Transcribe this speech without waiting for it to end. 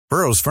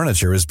Burrow's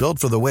furniture is built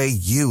for the way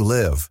you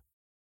live.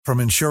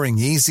 From ensuring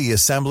easy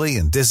assembly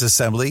and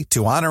disassembly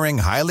to honoring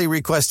highly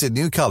requested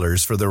new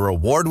colors for their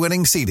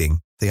award-winning seating,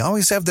 they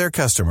always have their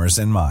customers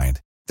in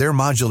mind. Their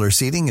modular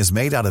seating is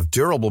made out of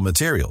durable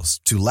materials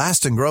to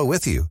last and grow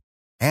with you.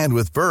 And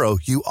with Burrow,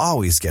 you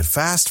always get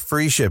fast,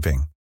 free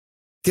shipping.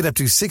 Get up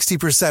to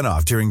 60%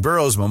 off during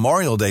Burrow's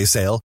Memorial Day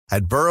sale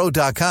at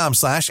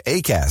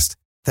burrow.com/ACAST.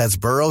 That's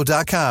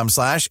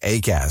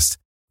burrow.com/ACAST.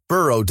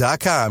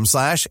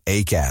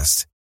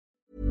 burrow.com/ACAST.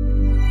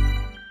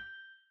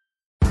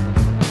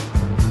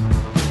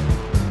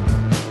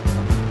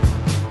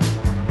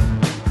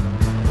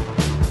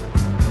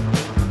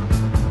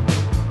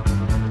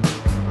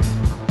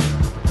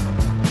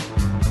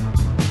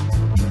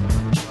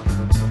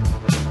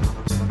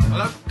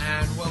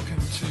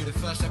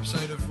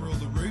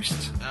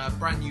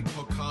 Brand new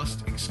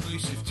podcast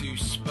exclusive to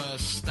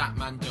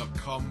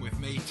SpursStatman.com with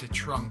me, to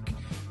Trunk,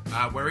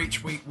 where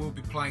each week we'll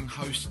be playing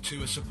host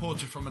to a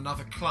supporter from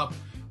another club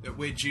that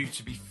we're due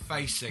to be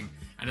facing.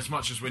 And as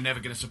much as we're never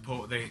going to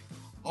support the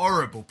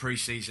horrible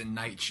pre-season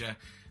nature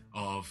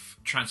of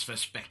transfer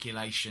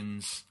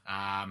speculations,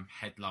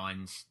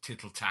 headlines,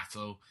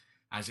 tittle-tattle,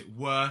 as it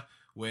were,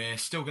 we're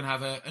still going to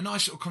have a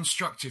nice little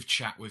constructive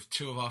chat with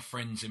two of our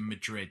friends in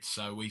Madrid.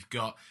 So we've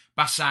got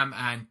Bassam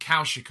and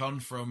Kaushik on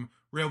from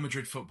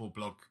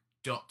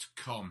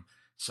RealMadridFootballBlog.com.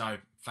 So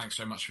thanks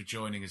so much for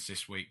joining us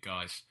this week,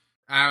 guys.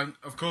 And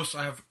of course,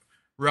 I have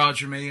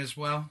Raj with me as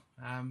well.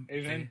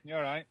 Evening, you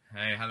all right?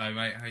 Hey, hello,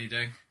 mate. How you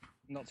doing?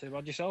 Not too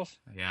bad, yourself?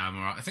 Yeah, I'm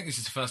all right. I think this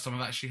is the first time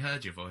I've actually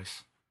heard your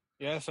voice.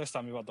 Yeah, first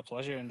time you've had the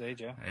pleasure, indeed,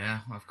 yeah.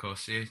 Yeah, of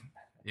course.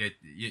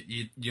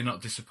 You're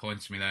not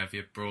disappointing me there with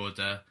your broad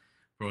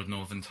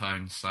northern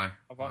tones. So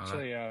I've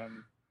actually,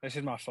 this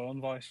is my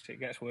phone voice.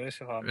 It gets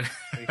worse if I'm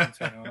speaking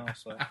to anyone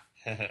else. So.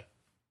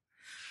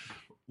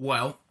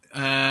 Well,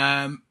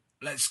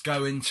 let's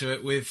go into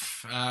it with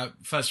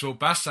first of all,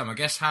 Bassam. I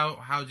guess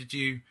how did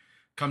you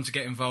come to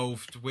get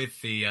involved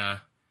with the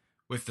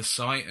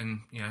site,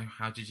 and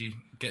how did you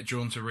get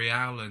drawn to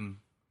Real and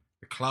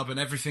the club and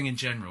everything in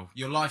general?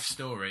 Your life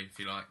story, if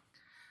you like.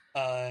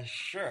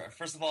 Sure.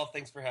 First of all,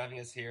 thanks for having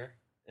us here.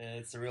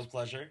 It's a real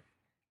pleasure.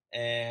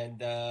 And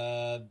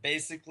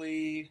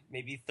basically,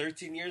 maybe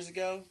 13 years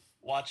ago,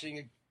 watching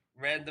a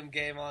random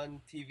game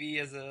on TV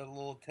as a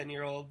little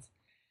 10-year-old.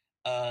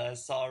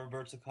 Saw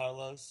Roberto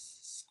Carlos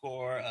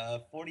score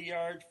a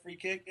 40-yard free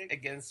kick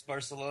against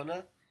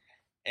Barcelona,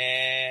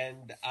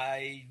 and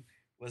I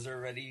was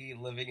already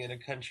living in a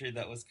country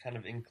that was kind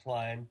of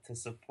inclined to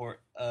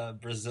support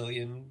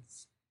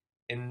Brazilians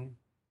in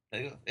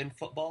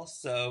football,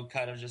 so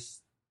kind of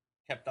just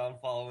kept on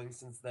following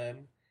since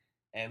then,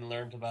 and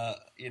learned about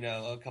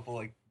a couple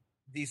like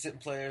decent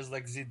players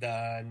like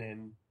Zidane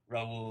and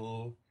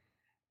Raul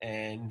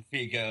and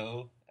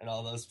Figo and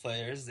all those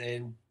players,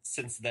 and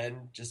since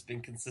then just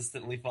been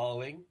consistently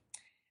following.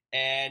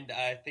 And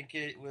I think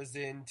it was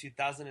in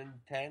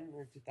 2010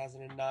 or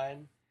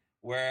 2009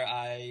 where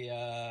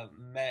I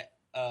met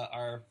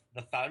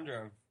the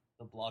founder of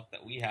the blog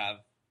that we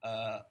have.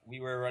 We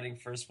were running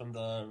first from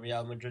the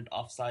Real Madrid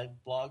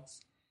Offside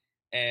blogs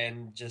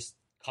and just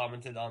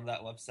commented on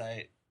that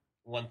website.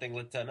 One thing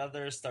led to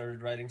another,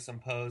 started writing some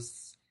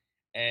posts,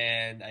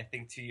 and I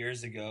think 2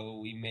 years ago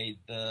we made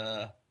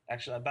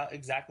about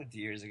exactly 2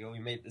 years ago, we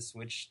made the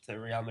switch to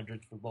Real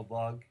Madrid Football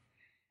Blog,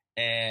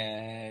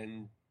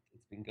 and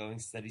it's been going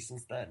steady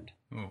since then.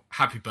 Oh,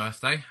 happy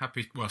birthday.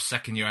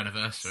 Second year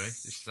anniversary,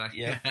 just say.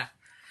 Yeah.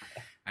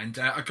 And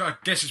I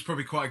guess it's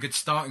probably quite a good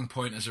starting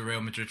point as a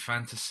Real Madrid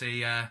fan to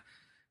see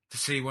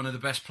one of the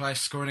best players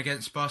scoring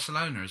against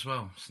Barcelona as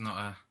well. It's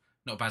not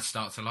a bad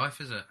start to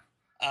life, is it?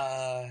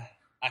 I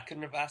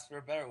couldn't have asked for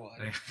a better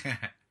one.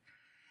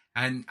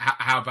 And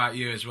how about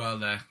you as well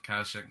there,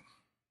 Kaushik?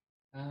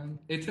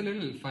 It's a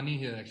little funny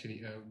here,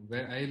 actually.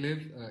 Where I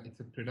live, it's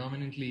a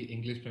predominantly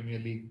English Premier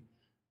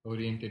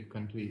League-oriented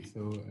country.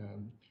 So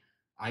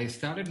I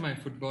started my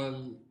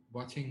football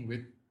watching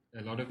with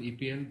a lot of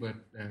EPL, but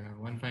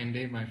one fine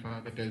day my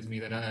father tells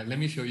me that, let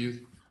me show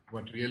you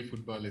what real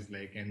football is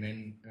like. And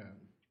then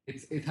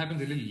it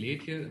happens a little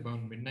late here,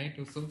 about midnight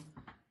or so.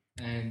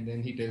 And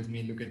then he tells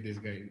me, look at this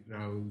guy,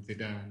 Raul,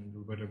 Zidane,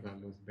 Roberto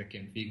Carlos,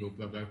 Beckham, Figo,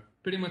 blah, blah.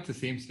 Pretty much the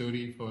same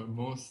story for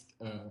most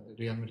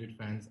Real Madrid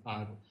fans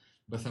are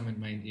Bassam and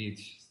mine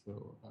age.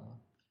 So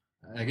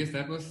I guess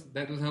that was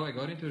how I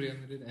got into Real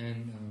Madrid.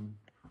 And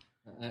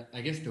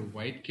I guess the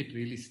white kit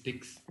really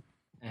sticks.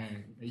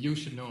 And you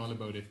should know all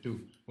about it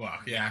too. Well,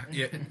 yeah.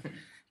 Going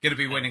to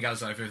be winning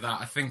us over with that.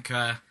 I think,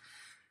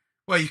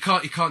 you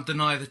can't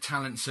deny the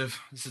talents of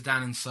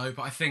Zidane and so,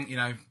 but I think,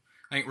 I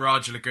think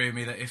Raj will agree with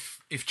me that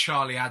if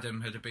Charlie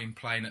Adam had been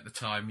playing at the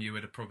time, you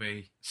would have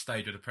probably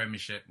stayed with the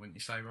Premiership, wouldn't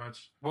you say,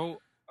 Raj?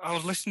 Well, I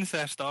was listening to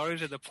their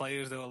stories of the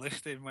players they were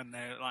listing when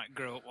they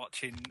grew up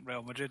watching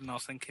Real Madrid, and I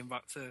was thinking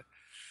back to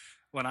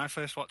when I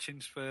first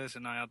watching Spurs,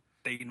 and I had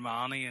Dean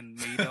Marney and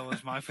Mido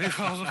as my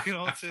people I was looking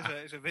on to, so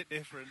it's a bit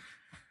different.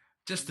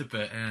 Just a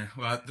bit, yeah.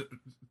 Well,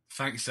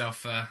 thank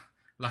yourself.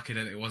 Lucky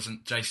that it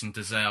wasn't Jason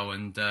Dezelle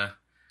and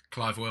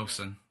Clive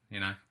Wilson,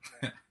 Yeah.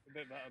 a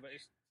bit better, but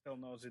it's still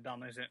no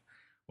Zidane, is it?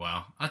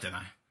 Well, I don't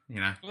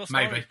know. Well,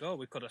 Maybe.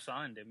 We could have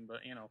signed him, but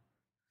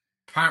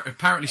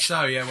Apparently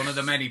so. Yeah, one of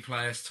the many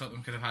players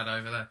Tottenham could have had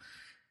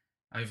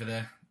over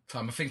their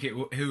time. I think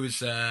who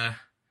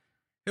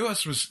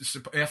else was?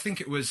 I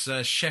think it was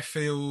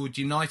Sheffield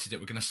United that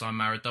were going to sign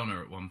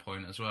Maradona at one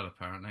point as well,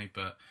 apparently.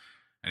 But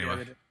anyway,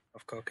 they did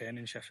have cocaine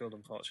in Sheffield,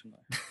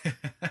 unfortunately.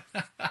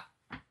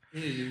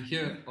 Yeah, you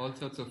hear all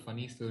sorts of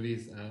funny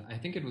stories. I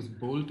think it was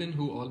Bolton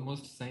who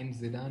almost signed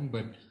Zidane,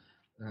 but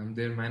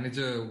their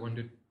manager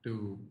wanted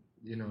to,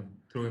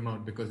 throw him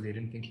out because they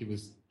didn't think he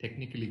was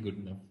technically good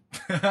enough.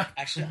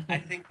 Actually, I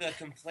think the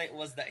complaint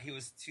was that he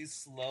was too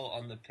slow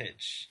on the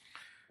pitch,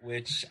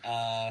 which,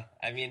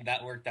 that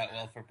worked out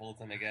well for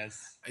Bolton, I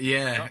guess.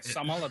 Yeah. That's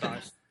Sam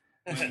Allardyce.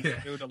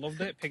 He would have loved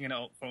it, pinging it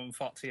up from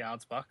 40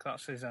 yards back.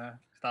 That's his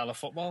style of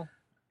football.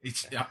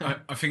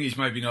 I think he's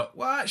maybe not.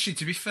 Well, actually,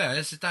 to be fair,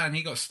 Zidane,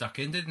 he got stuck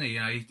in, didn't he?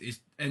 He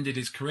ended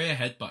his career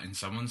headbutting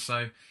someone, so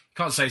you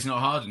can't say it's not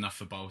hard enough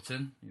for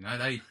Bolton.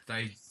 They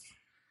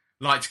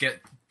like to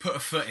get put a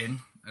foot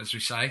in, as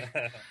we say.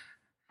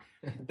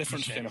 The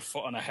difference between a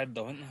foot and a head,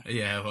 though, isn't there?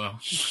 Yeah, well.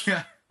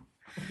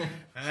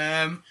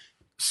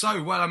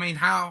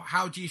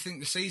 How do you think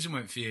the season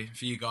went for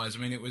you guys? I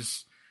mean, it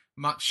was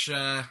much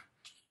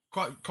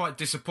quite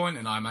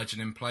disappointing, I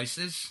imagine, in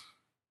places.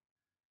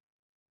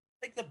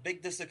 I think the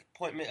big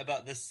disappointment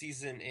about this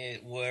season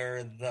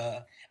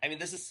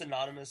this is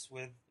synonymous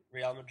with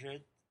Real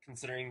Madrid,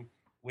 considering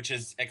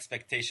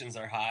expectations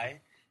are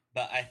high.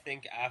 But I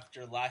think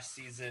after last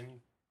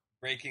season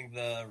breaking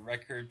the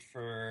record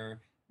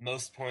for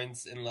most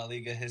points in La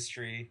Liga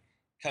history,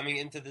 coming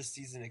into this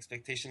season,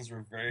 expectations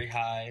were very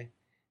high,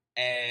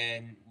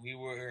 and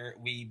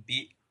we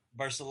beat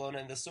Barcelona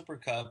in the Super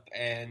Cup,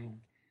 and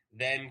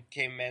then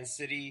came Man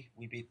City.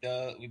 We beat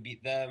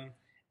them.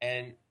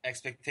 And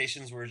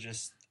expectations were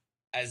just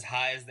as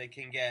high as they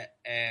can get,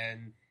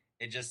 and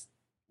it just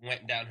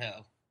went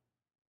downhill.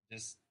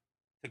 Just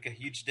took a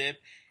huge dip.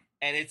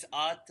 And it's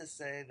odd to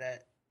say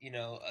that,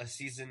 a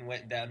season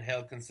went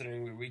downhill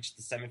considering we reached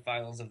the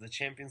semifinals of the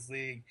Champions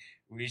League,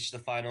 we reached the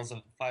final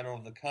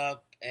of the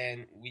Cup,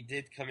 and we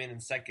did come in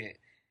second.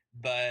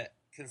 But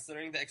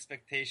considering the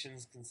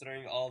expectations,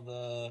 considering all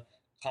the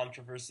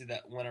controversy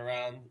that went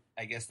around,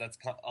 I guess that's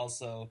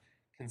also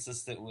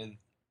consistent with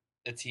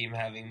a team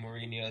having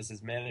Mourinho as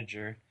his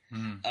manager.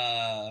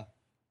 I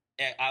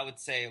would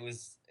say it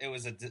was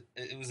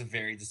a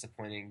very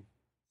disappointing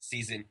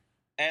season,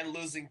 and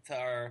losing to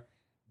our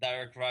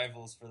direct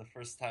rivals for the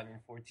first time in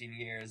 14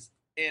 years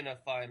in a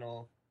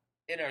final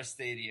in our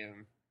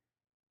stadium.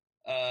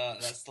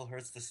 That still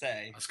hurts to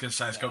say. I was going to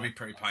say it's got to be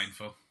pretty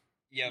painful.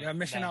 Yeah,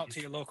 missing out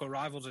to your local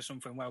rivals is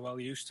something we're well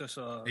used to.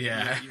 So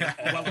yeah,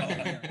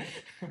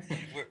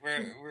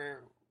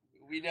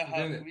 we know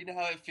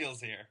how it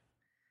feels here.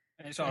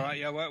 It's all right.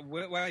 Yeah,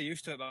 we're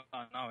used to it by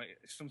now.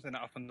 It's something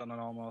that happened on an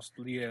almost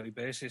yearly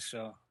basis,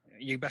 so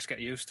you best get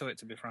used to it.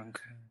 To be frank,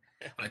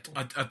 I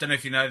don't know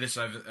if you know this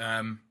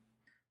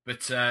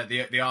but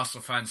the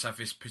Arsenal fans have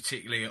this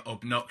particularly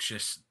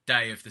obnoxious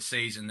day of the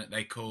season that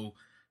they call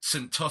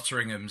St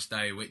Totteringham's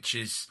Day, which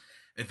is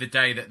the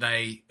day that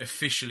they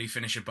officially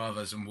finish above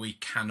us and we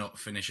cannot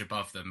finish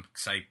above them,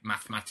 say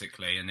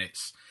mathematically, and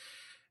it's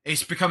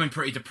becoming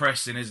pretty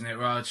depressing, isn't it,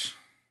 Raj?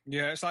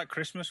 Yeah, it's like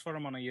Christmas for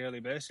them on a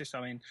yearly basis.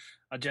 I mean,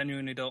 I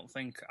genuinely don't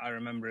think I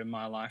remember in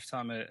my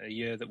lifetime a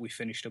year that we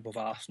finished above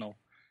Arsenal.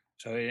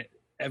 So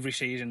every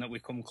season that we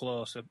come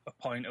close, a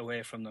point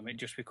away from them, it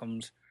just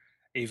becomes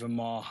even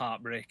more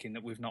heartbreaking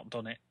that we've not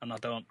done it, and I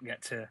don't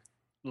get to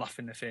laugh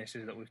in the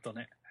faces that we've done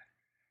it.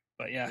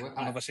 But yeah,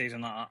 another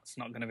season like that's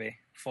not going to be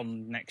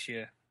fun next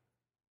year.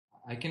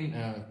 I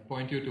can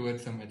point you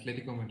towards some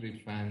Atletico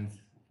Madrid fans.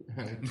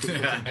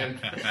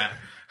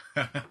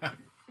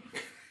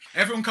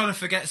 Everyone kind of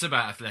forgets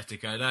about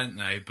Atletico, don't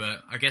they?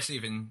 But I guess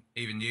even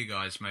you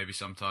guys maybe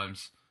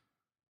sometimes.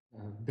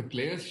 The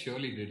players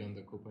surely did on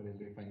the Copa del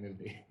Rey final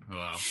day.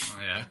 Well,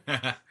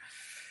 yeah.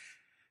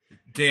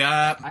 Do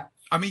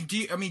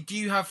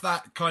you have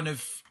that kind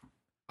of?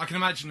 I can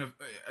imagine,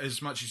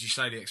 as much as you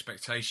say the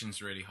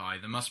expectations are really high,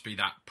 there must be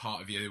that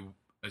part of you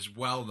as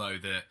well, though,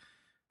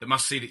 that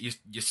must see that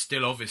you're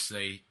still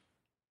obviously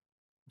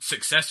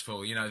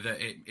successful. That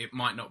it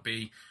might not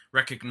be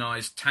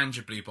recognised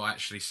tangibly by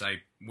actually,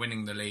 say,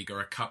 winning the league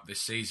or a cup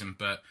this season,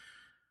 but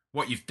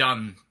what you've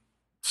done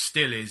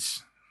still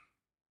is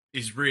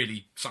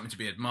really something to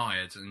be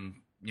admired, and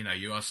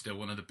you are still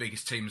one of the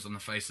biggest teams on the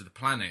face of the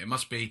planet. It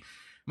must be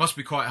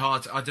quite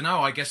hard. I don't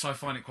know. I guess I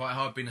find it quite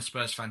hard being a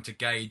Spurs fan to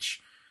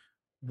gauge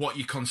what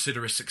you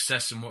consider a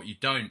success and what you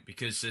don't,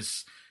 because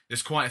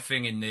there's quite a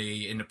thing in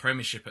the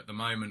Premiership at the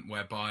moment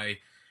whereby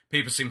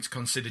people seem to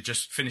consider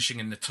just finishing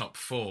in the top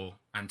four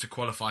and to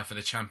qualify for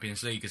the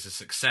Champions League as a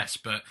success.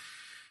 But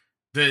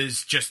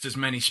there's just as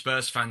many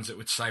Spurs fans that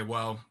would say,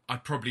 well,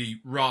 I'd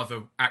probably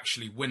rather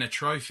actually win a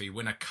trophy,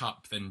 win a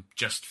cup, than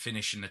just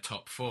finish in the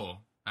top four.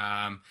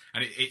 And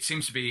it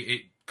seems to be,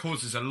 it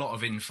causes a lot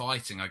of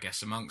infighting, I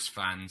guess, amongst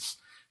fans.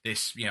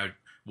 This,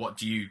 what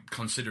do you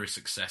consider a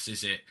success?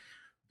 Is it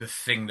the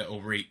thing that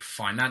will reap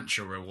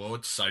financial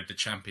rewards, so the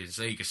Champions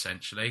League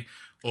essentially,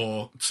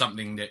 or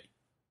something that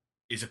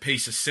is a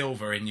piece of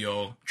silver in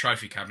your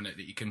trophy cabinet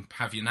that you can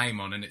have your name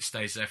on and it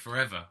stays there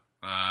forever.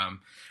 And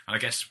I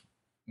guess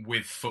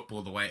with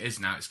football the way it is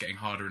now, it's getting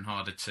harder and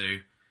harder to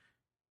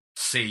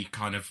see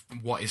kind of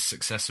what is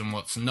success and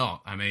what's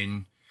not. I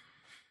mean,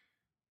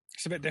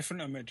 it's a bit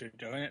different at Madrid,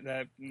 isn't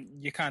it?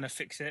 You're kind of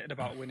fixated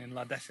about winning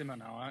La Decima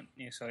now, aren't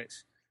you? So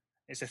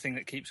it's a thing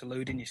that keeps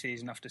eluding you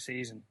season after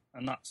season,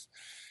 and I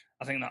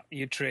think that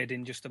you'd trade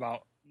in just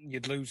about.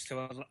 You'd lose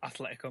to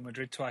Atletico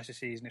Madrid twice a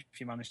season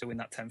if you managed to win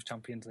that 10th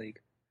Champions League.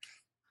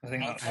 I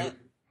think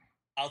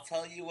I'll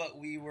tell you what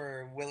we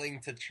were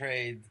willing to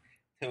trade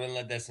to win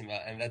La Decima,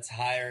 and that's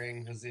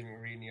hiring Jose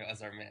Mourinho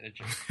as our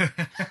manager.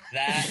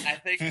 I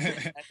think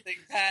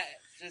that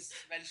just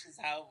mentions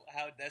how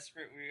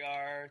desperate we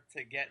are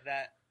to get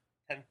that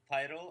 10th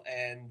title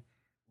and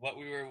what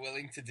we were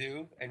willing to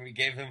do, and we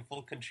gave him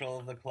full control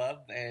of the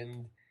club,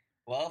 and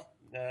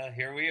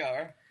here we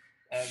are,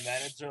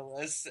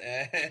 managerless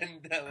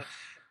and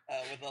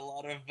with a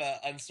lot of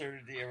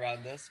uncertainty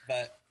around us.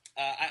 But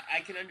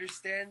I can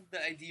understand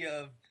the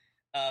idea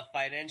of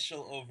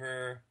financial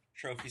over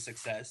trophy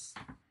success.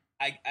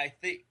 I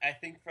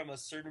think from a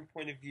certain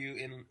point of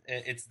view,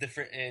 it's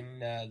different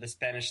in the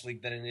Spanish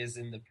league than it is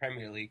in the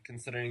Premier League,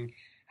 considering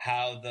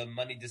how the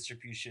money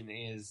distribution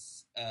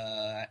is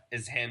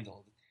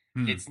handled.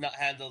 It's not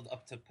handled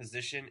up to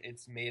position;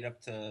 it's made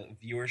up to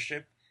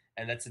viewership,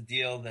 and that's a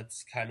deal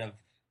that's kind of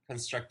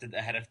constructed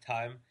ahead of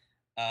time.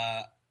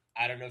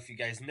 I don't know if you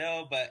guys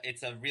know, but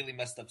it's a really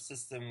messed up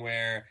system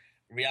where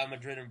Real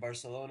Madrid and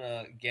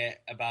Barcelona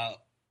get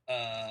about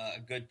a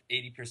good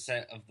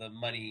 80% of the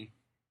money,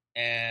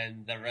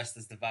 and the rest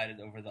is divided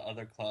over the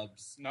other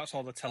clubs. And that's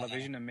all the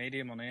television and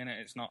media money, in it.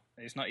 It's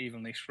not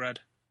evenly spread.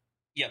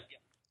 Yep.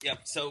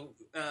 So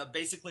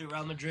basically,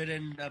 Real Madrid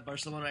and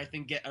Barcelona, I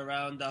think, get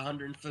around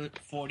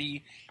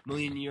 140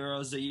 million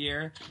euros a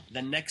year.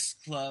 The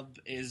next club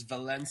is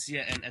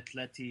Valencia and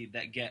Atleti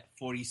that get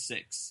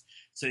 46.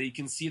 So you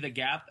can see the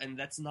gap, and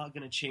that's not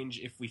going to change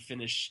if we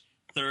finish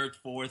third,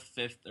 fourth,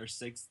 fifth, or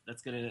sixth.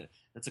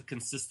 That's a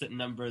consistent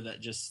number that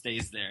just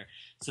stays there.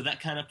 So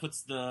that kind of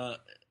puts the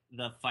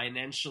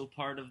financial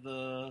part of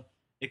the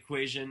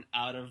equation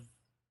out of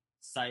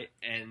sight,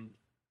 and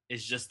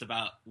it's just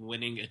about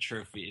winning a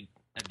trophy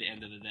at the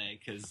end of the day,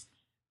 because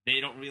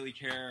they don't really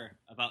care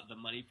about the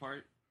money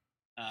part.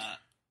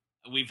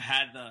 We've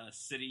had the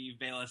city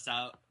bail us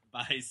out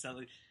by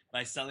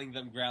selling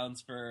them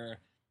grounds for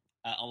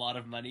a lot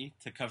of money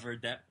to cover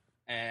debt,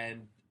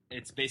 and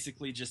it's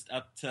basically just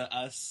up to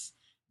us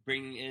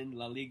bringing in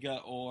La Liga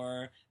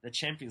or the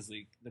Champions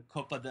League. The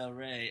Copa del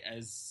Rey,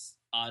 as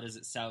odd as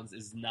it sounds,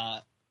 is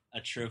not a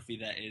trophy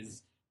that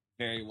is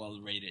very well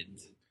rated.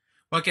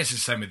 Well, I guess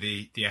it's the same with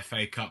the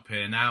FA Cup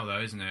here now,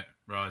 though, isn't it,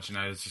 Raj? You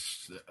know, it's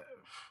just,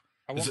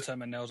 I won't turn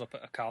my nails up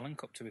at a Carling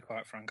Cup, to be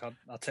quite frank.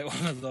 I'll take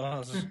one of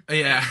those.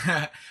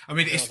 Yeah, I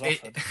mean,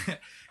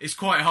 it's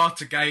quite hard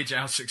to gauge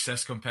our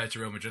success compared to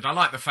Real Madrid. I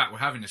like the fact we're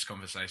having this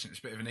conversation. It's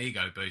a bit of an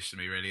ego boost to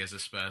me, really, as a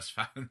Spurs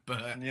fan.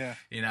 But yeah,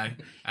 you know,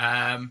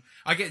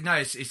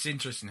 it's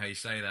interesting how you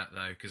say that,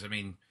 though, because I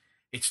mean,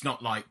 it's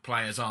not like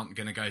players aren't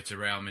going to go to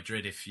Real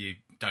Madrid if you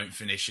don't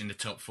finish in the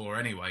top four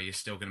anyway. You're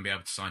still going to be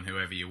able to sign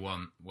whoever you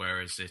want.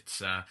 Whereas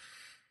it's,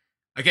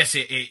 I guess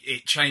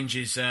it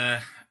changes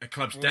a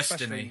club's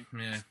destiny.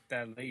 Yeah,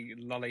 their league,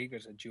 La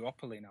Liga's a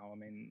duopoly now. I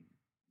mean,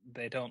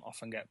 they don't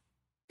often get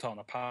torn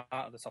apart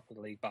at the top of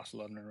the league,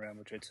 Barcelona and Real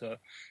Madrid. So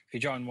if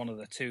you join one of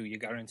the two, you're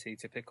guaranteed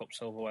to pick up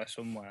silverware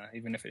somewhere,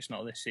 even if it's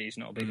not this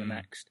season, it'll be the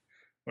next.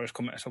 Whereas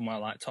coming to somewhere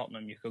like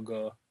Tottenham, you could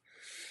go,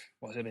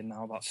 what's it been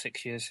now, about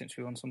 6 years since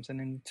we won something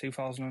in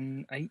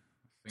 2008?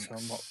 So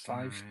what,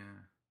 5?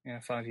 Yeah,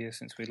 5 years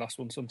since we last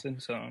won something.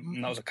 So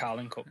and that was a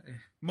Carling Cup.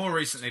 More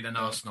recently than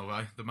Arsenal,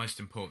 though. The most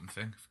important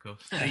thing, of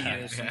course. 8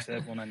 years since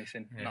they've won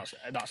anything. Yeah.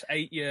 That's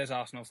 8 years,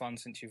 Arsenal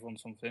fans, since you've won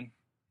something.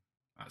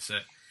 That's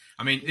it.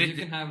 I mean, you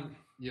can have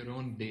your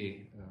own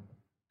day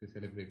to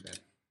celebrate that.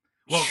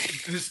 Well,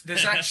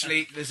 there's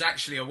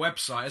actually a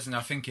website, isn't there?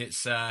 I think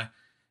it's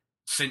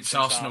since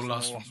Arsenal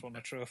last won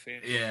a trophy.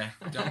 Yeah,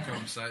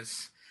 .com. So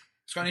it's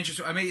quite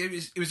interesting. I mean,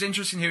 it was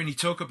interesting hearing you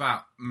talk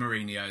about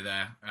Mourinho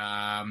there,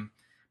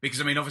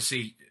 because I mean,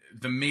 obviously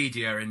the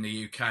media in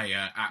the UK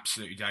are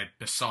absolutely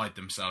beside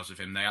themselves with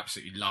him. They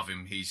absolutely love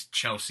him. He's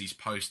Chelsea's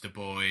poster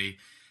boy.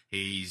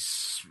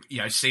 He's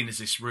seen as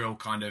this real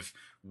kind of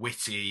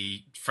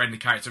witty, friendly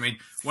character. I mean,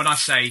 when I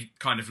say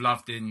kind of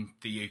loved in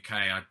the UK,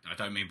 I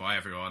don't mean by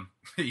everyone.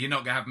 You're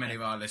not going to have many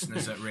of our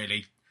listeners that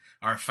really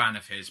are a fan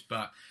of his,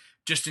 but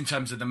just in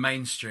terms of the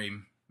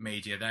mainstream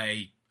media,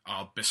 they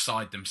are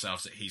beside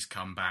themselves that he's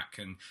come back,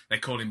 and they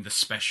call him the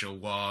special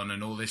one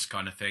and all this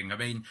kind of thing. I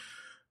mean,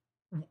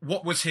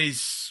 what was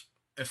his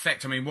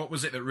effect? I mean, what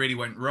was it that really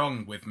went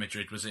wrong with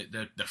Madrid? Was it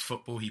the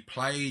football he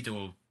played,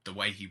 or the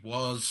way he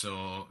was,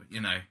 or,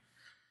 you know?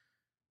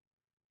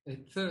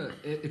 It's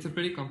a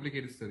pretty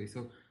complicated story.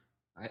 So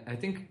I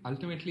think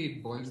ultimately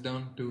it boils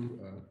down to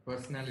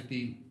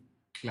personality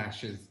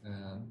clashes.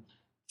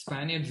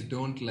 Spaniards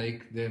don't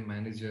like their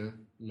manager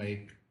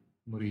like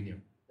Mourinho.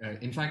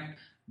 In fact,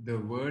 the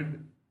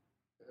word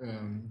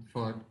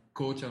for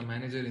coach or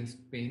manager in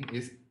Spain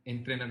is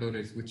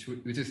entrenadores,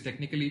 which is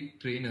technically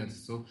trainers.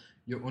 So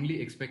you're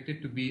only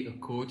expected to be a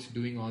coach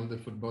doing all the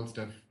football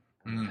stuff,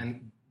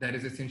 and that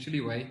is essentially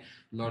why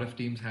a lot of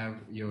teams have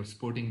your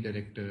sporting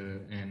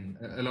director and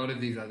a lot of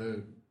these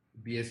other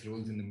BS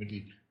roles in the middle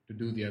to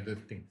do the other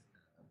things.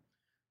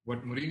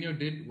 What Mourinho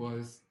did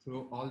was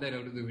throw all that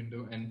out of the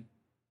window and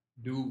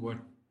do what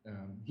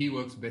he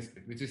works best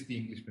with, which is the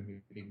English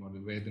Premier League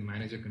model, where the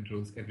manager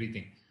controls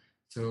everything.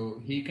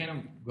 So he kind of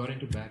got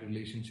into bad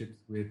relationships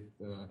with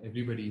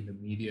everybody in the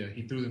media.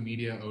 He threw the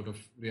media out of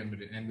Real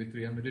Madrid, and with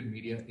Real Madrid,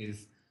 media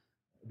is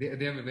they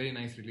have a very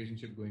nice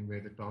relationship going,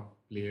 where the top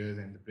players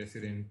and the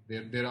president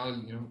they're all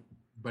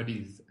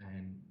buddies,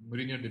 and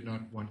Mourinho did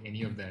not want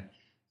any of that.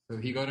 So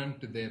he got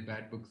onto their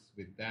bad books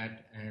with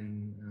that,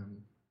 and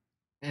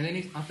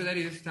then after that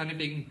he just started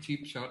taking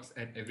cheap shots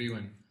at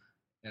everyone.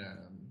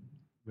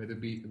 Whether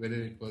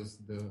it was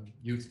the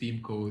youth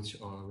team coach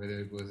or whether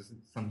it was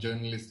some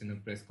journalist in a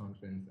press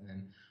conference,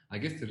 and I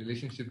guess the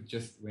relationship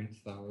just went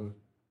sour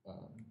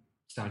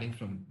starting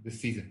from this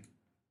season.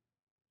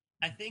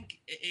 I think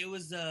it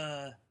was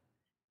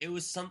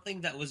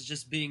something that was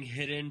just being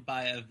hidden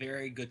by a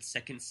very good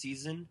second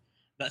season,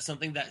 but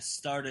something that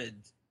started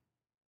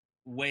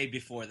way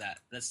before that.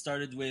 That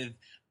started with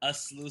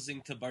us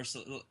losing to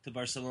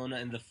Barcelona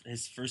in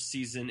his first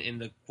season in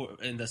the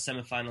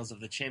semifinals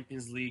of the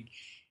Champions League.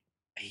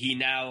 He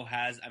now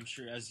has, I'm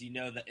sure, as you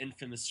know, the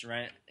infamous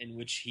rant in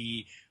which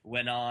he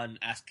went on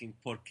asking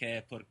 "Por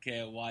qué?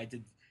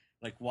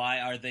 Why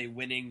are they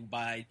winning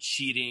by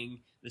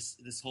cheating?"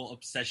 This whole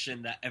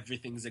obsession that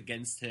everything's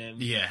against him.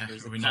 Yeah,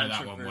 we know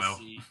that one well.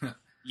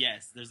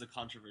 Yes, there's a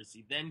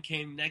controversy. Then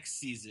came next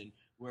season,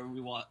 where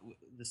we want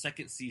the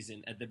second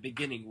season at the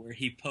beginning, where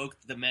he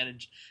poked the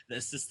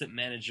assistant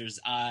manager's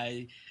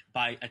eye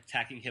by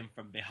attacking him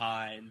from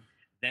behind.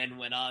 Then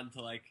went on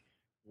to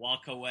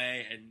walk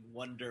away and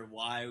wonder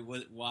why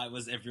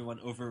was everyone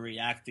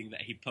overreacting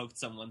that he poked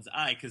someone's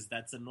eye, because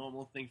that's a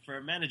normal thing for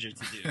a manager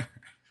to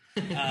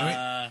do.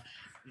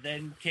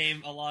 Then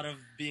came a lot of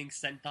being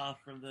sent off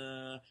from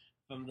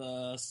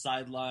the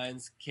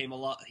sidelines. Came a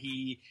lot.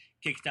 He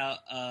kicked out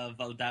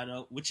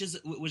Valdano, which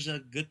was a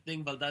good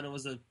thing. Valdano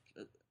was a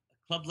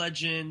club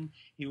legend.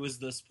 He was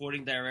the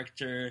sporting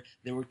director.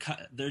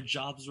 Their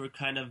jobs were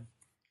kind of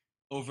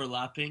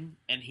overlapping,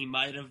 and he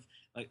might have.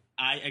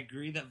 I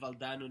agree that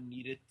Valdano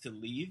needed to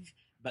leave,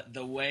 but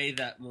the way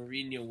that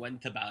Mourinho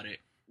went about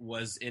it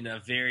was in a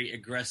very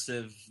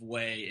aggressive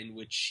way, in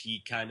which he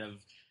kind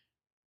of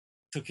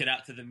took it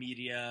out to the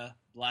media,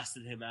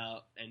 blasted him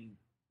out, and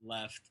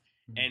left.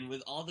 Mm-hmm. And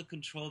with all the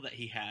control that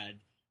he had,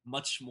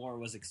 much more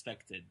was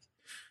expected.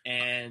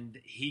 And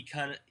he's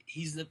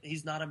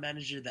not a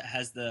manager that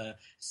has the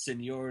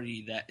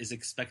seniority that is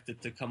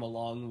expected to come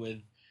along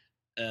with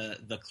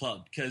the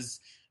club, because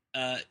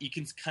you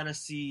can kind of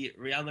see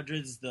Real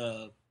Madrid's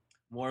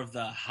more of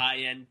the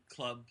high-end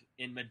club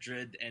in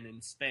Madrid and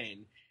in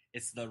Spain.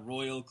 It's the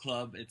royal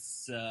club.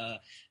 It's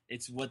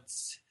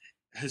what's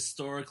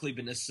historically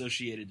been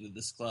associated with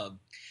this club,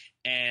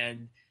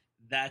 and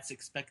that's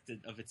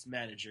expected of its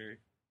manager.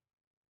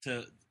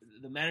 The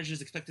manager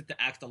is expected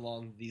to act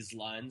along these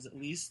lines, at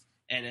least.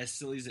 And as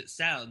silly as it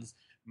sounds,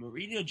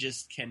 Mourinho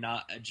just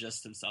cannot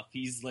adjust himself.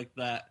 He's like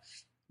that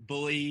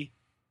bully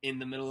in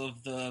the middle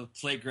of the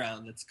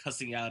playground that's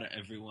cussing out at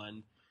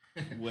everyone.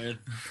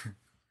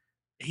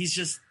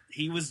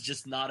 He was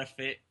just not a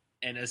fit,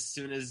 and as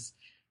soon as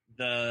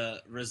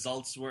the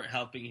results weren't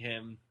helping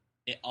him,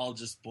 it all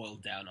just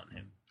boiled down on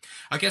him.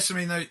 I guess, though,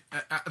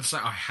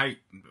 I hate.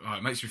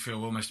 It makes me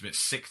feel almost a bit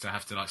sick to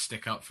have to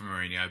stick up for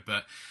Mourinho.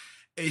 But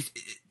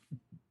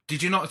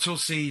did you not at all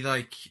see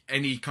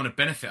any kind of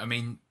benefit? I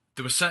mean,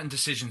 there were certain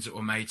decisions that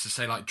were made to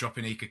say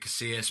dropping Iker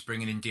Casillas,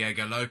 bringing in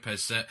Diego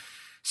Lopez, that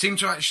seemed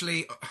to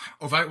actually,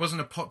 although it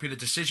wasn't a popular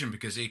decision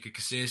because Iker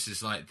Casillas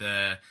is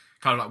the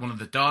kind of one of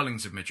the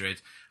darlings of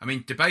Madrid. I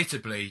mean,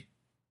 debatably,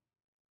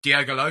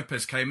 Diego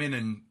Lopez came in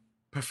and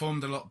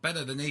performed a lot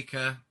better than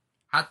Iker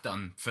had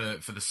done for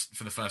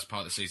the first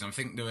part of the season. I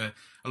think there were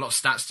a lot of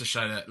stats to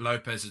show that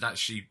Lopez had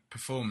actually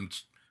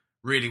performed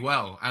really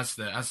well as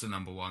the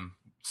number one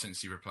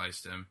since he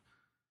replaced him.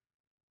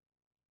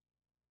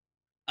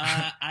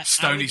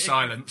 Stony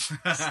silence.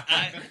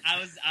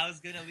 I was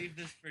gonna leave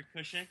this for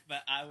Kushik,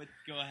 but I would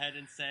go ahead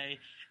and say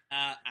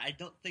I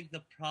don't think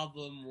the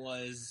problem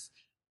was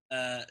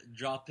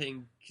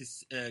dropping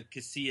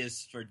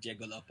Casillas for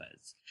Diego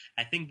Lopez.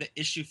 I think the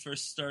issue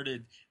first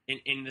started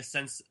in the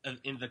sense of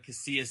in the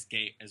Casillas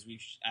gate,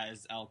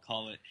 as I'll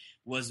call it,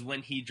 was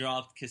when he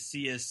dropped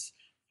Casillas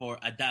for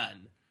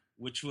Adan,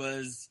 which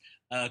was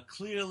a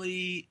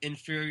clearly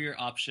inferior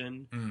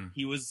option.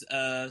 He was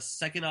a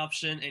second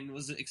option and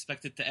wasn't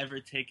expected to ever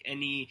take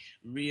any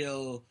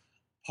real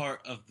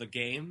part of the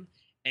game.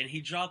 and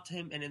he dropped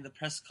him, and in the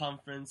press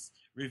conference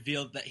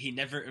revealed that he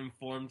never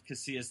informed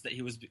Casillas that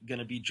he was going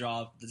to be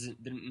dropped,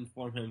 didn't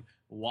inform him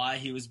why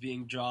he was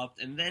being dropped,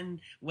 and then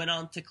went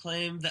on to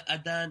claim that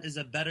Adan is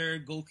a better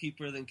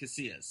goalkeeper than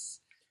Casillas.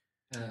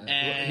 Well,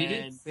 he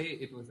did say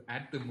it was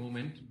at the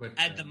moment, but...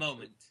 At the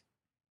moment.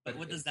 But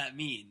what does that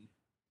mean?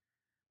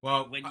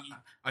 Well,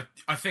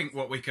 I think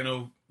what we can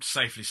all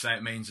safely say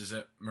it means is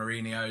that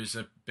Mourinho's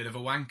a bit of a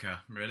wanker,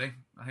 really.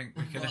 I think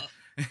we can...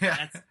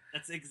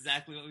 That's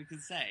exactly what we can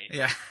say.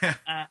 Yeah.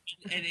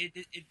 And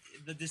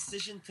the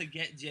decision to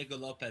get Diego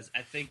Lopez,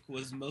 I think,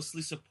 was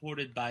mostly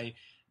supported by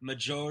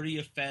majority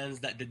of fans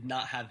that did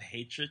not have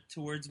hatred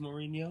towards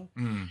Mourinho.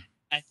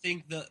 I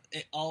think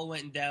it all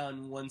went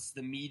down once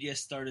the media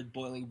started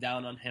boiling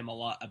down on him a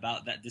lot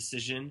about that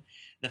decision.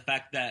 The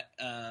fact that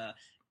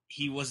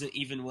he wasn't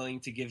even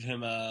willing to give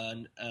him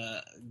after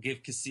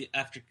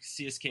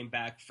Casillas came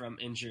back from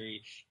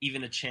injury,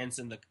 even a chance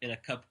in a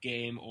cup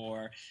game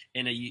or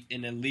in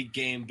a league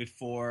game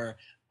before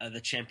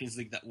the Champions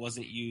League that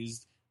wasn't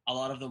used. A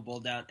lot of them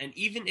boiled down, and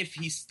even if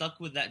he stuck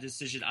with that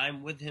decision,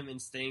 I'm with him in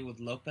staying with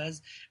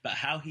Lopez. But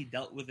how he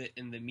dealt with it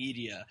in the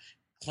media,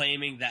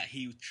 claiming that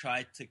he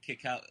tried to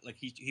kick out, like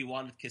he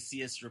wanted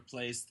Casillas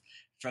replaced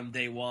from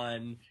day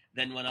one,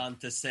 then went on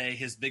to say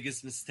his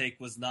biggest mistake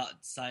was not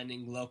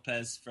signing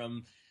Lopez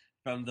from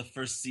the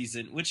first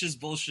season, which is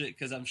bullshit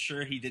because I'm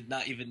sure he did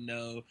not even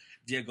know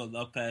Diego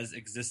Lopez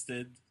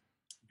existed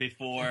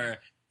before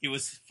he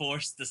was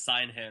forced to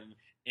sign him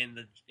in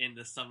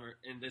the summer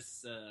in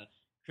this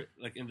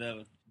in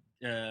the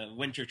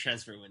winter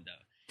transfer window.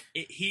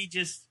 He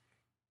just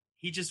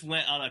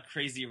went on a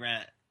crazy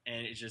rant,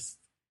 and it just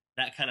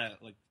that kind of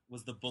like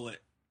was the bullet.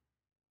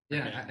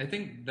 Yeah, I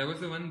think that was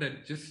the one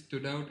that just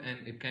stood out,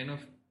 and it kind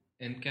of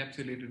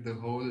encapsulated the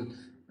whole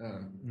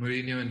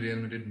Mourinho and Real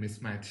Madrid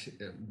mismatch.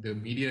 The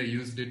media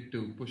used it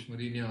to push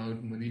Mourinho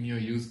out. Mourinho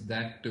used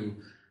that to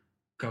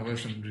cover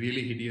some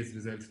really hideous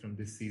results from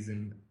this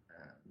season.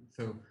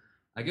 So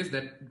I guess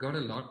that got a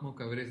lot more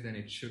coverage than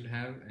it should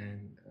have,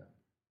 and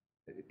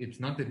it's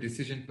not the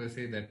decision per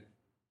se that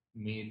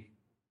made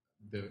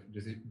the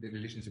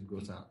relationship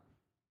go south.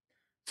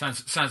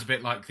 Sounds a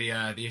bit like the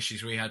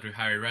issues we had with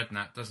Harry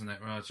Redknapp, doesn't it,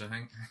 Raj? I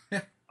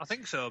think. I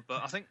think so,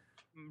 but I think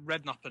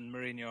Redknapp and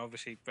Mourinho are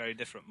obviously very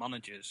different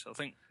managers. I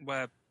think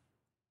where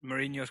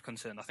Mourinho's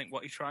concerned, I think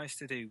what he tries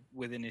to do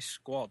within his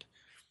squad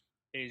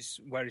is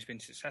where he's been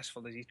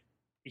successful is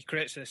he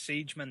creates a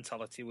siege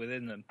mentality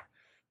within them,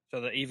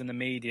 so that even the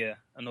media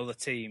and other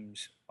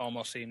teams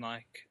almost seem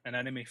like an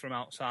enemy from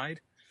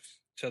outside,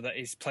 so that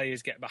his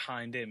players get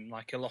behind him.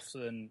 Like he'll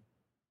often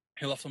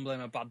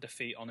blame a bad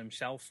defeat on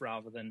himself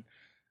rather than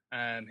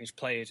his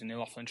players, and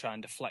he'll often try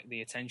and deflect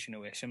the attention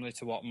away, similar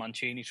to what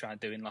Mancini tried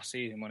doing last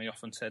season when he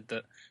often said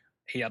that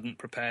he hadn't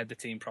prepared the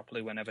team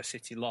properly whenever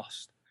City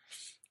lost.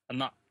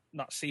 And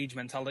that siege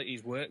mentality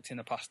has worked in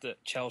the past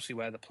at Chelsea,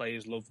 where the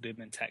players loved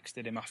him and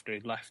texted him after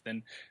he'd left,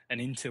 and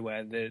Inter,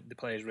 where the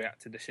players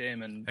reacted the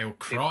same. And they all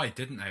cried,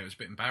 didn't they? It was a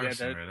bit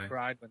embarrassing, yeah, really. They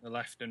cried when they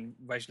left, and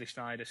Wesley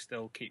Sneijder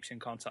still keeps in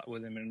contact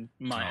with him and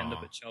might end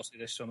up at Chelsea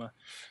this summer.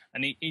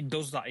 And he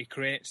does that. He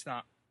creates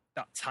that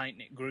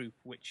tight-knit group,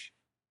 which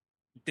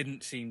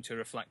didn't seem to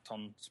reflect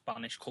on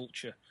Spanish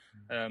culture,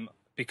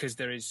 because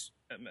there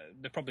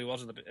probably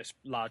was a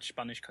large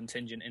Spanish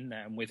contingent in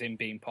there, and with him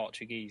being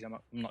Portuguese, I'm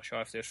not sure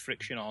if there's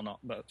friction or not,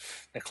 but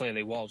there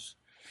clearly was.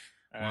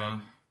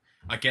 Well,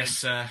 I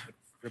guess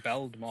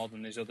rebelled more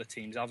than these other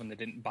teams have, and they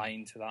didn't buy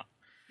into that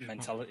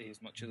mentality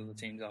as much as other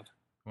teams have.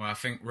 Well, I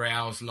think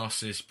Real's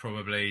loss is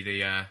probably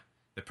the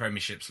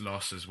Premiership's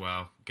loss as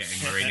well, getting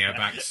Mourinho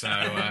back. So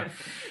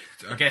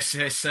I guess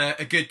it's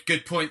a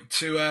good point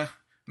to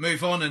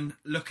move on and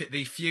look at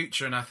the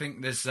future. And I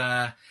think there's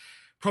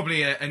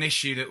probably an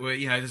issue that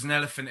there's an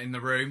elephant in the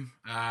room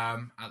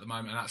at the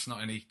moment, and that's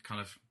not any kind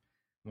of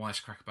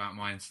wisecrack about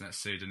my internet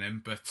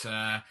pseudonym, but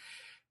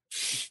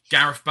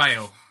Gareth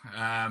Bale.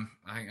 I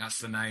think that's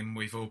the name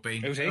we've all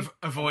been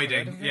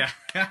avoiding. Yeah.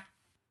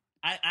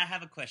 I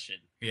have a question.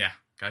 Yeah,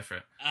 go for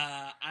it.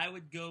 I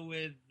would go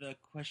with the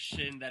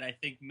question that I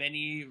think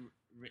many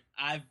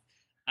I've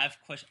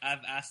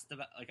asked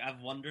about, like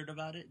I've wondered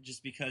about it,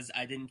 just because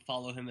I didn't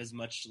follow him as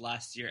much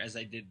last year as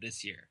I did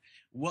this year.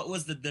 What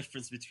was the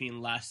difference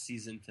between last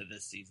season to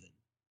this season?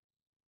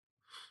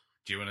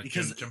 Do you want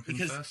to jump in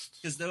first?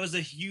 Because there was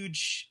a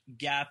huge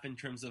gap in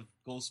terms of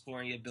goal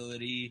scoring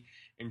ability,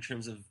 in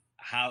terms of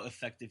how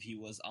effective he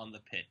was on the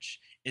pitch.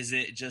 Is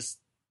it just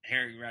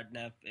Harry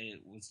Redknapp?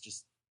 It was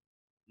just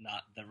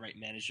not the right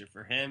manager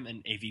for him,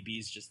 and AVB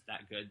is just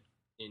that good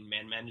in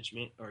man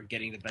management or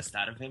getting the best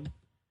out of him?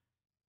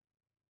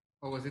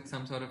 Or was it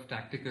some sort of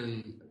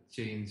tactical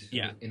change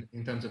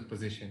in terms of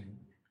position?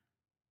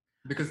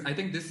 Because I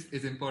think this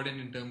is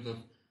important in terms of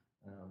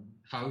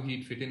how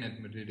he'd fit in at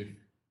Madrid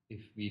if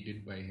we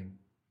did buy him.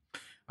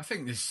 I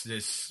think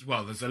there's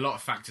a lot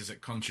of factors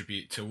that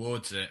contribute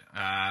towards it.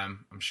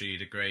 I'm sure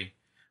you'd agree,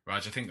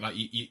 Raj. I think like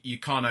you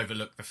can't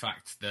overlook the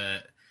fact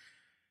that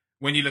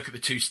when you look at the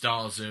two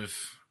styles of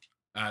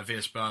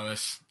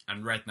Villas-Boas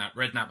and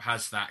Redknapp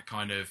has that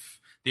kind of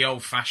the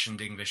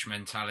old-fashioned English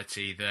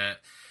mentality that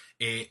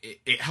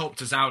it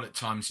helped us out at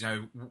times. You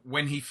know,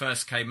 when he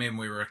first came in,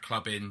 we were a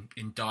club in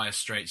dire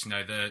straits. You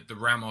know, the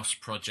Ramos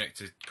project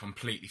had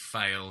completely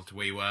failed.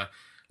 We were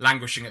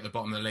languishing at the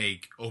bottom of the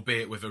league,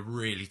 albeit with a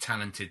really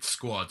talented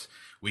squad.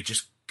 We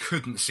just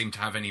couldn't seem to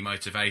have any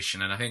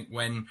motivation. And I think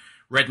when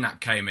Redknapp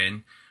came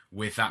in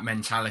with that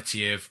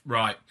mentality of,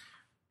 right,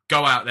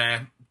 go out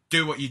there,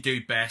 do what you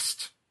do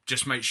best,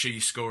 just make sure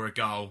you score a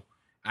goal,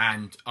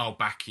 and I'll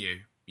back you.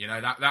 You know,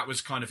 that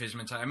was kind of his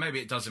mentality. And maybe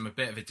it does him a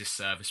bit of a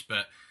disservice,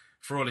 but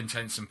for all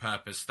intents and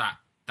purposes,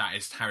 that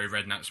is Harry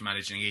Redknapp's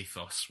managing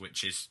ethos,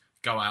 which is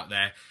go out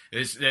there.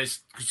 There's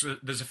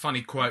a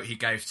funny quote he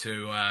gave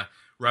to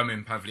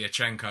Roman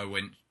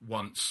Pavlyuchenko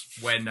once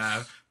when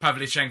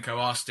Pavlyuchenko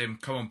asked him,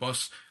 "Come on,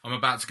 boss, I'm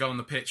about to go on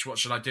the pitch. What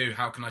should I do?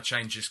 How can I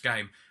change this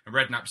game?" And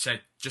Redknapp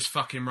said, "Just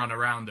fucking run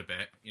around a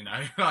bit," you know.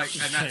 And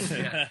that's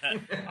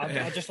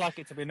I'd just like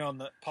it to be known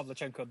that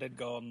Pavlyuchenko did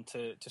go on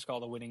to score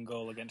the winning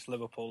goal against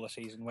Liverpool this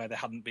season, where they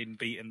hadn't been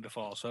beaten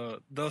before.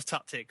 So those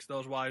tactics,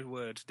 those wise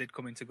words, did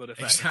come into good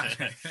effect.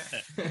 Exactly.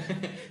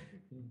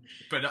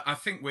 But I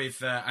think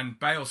with and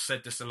Bale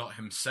said this a lot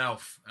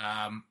himself,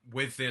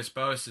 with the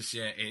Spurs this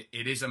year,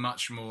 it is a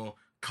much more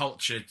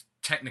cultured,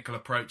 technical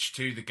approach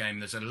to the game.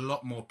 There's a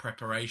lot more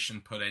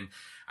preparation put in,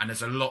 and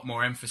there's a lot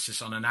more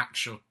emphasis on an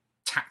actual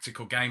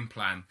tactical game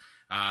plan.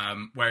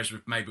 Whereas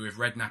with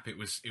Redknapp, it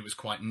was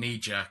quite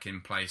knee-jerk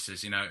in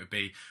places. You know, it would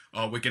be,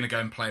 oh, we're going to go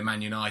and play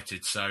Man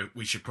United, so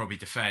we should probably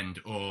defend,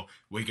 or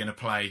we're going to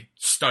play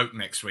Stoke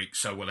next week,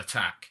 so we'll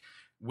attack.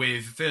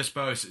 With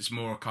Villas-Boas, it's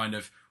more kind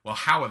of, well,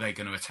 how are they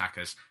going to attack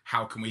us?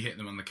 How can we hit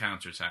them on the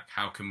counter-attack?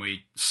 How can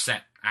we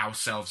set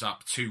ourselves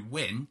up to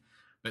win,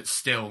 but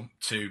still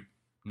to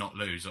not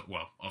lose?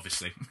 Well,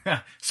 obviously,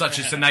 such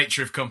is the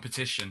nature of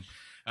competition.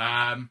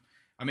 I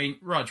mean,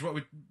 Raj,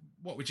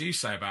 what would you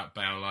say about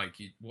Bale? Like,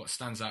 what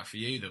stands out for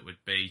you that would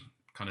be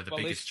kind of the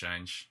biggest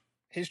change?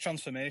 His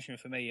transformation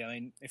for me, I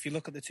mean, if you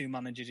look at the two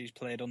managers he's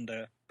played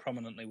under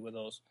prominently with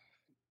us,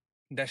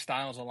 their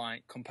styles are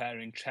like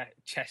comparing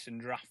chess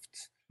and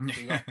drafts.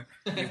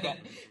 You've got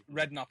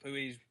Redknapp, who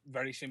is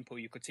very simple.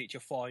 You could teach a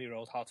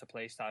 4-year-old how to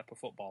play this type of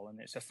football, and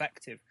it's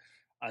effective.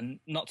 And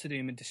not to do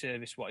him a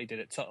disservice what he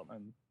did at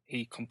Tottenham,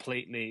 he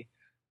completely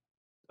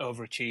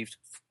overachieved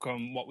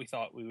from what we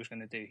thought we was going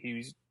to do.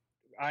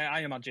 I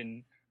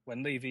imagine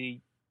when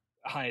Levy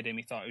hired him,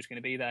 he thought he was going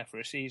to be there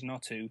for a season or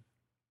two,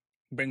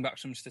 bring back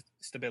some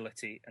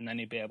stability, and then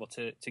he'd be able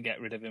to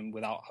get rid of him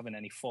without having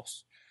any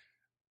fuss.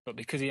 But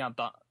because he had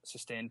that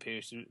sustained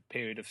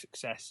period of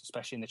success,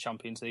 especially in the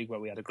Champions League where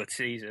we had a good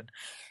season,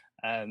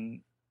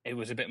 it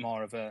was a bit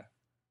more of a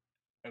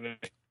to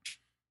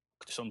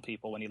some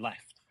people when he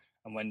left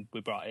and when we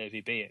brought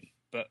AVB in.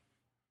 But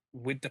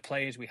with the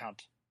players we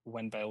had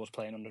when Bale was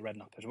playing under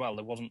Redknapp as well,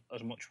 there wasn't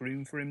as much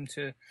room for him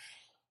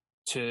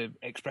to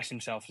express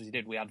himself as he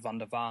did. We had Van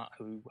der Vaart,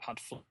 who had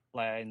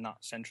flair in that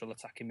central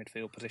attacking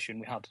midfield position.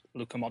 We had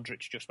Luka Modric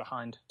just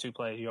behind, two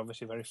players you're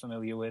obviously very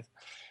familiar with,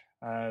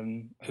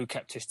 who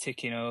kept us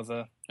ticking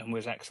over and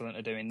was excellent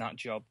at doing that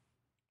job.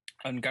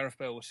 And Gareth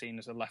Bale was seen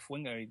as a left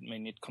winger. I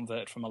mean, he'd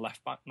converted from a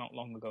left back not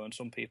long ago, and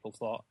some people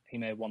thought he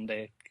may one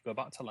day go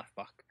back to left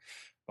back.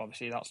 But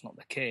obviously, that's not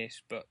the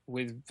case. But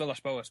with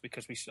Villas-Boas,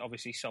 because we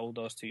obviously sold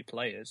those two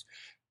players,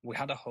 we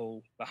had a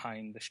hole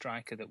behind the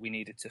striker that we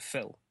needed to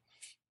fill.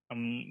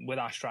 And with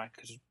our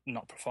strikers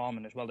not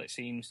performing as well, it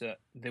seems that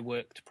they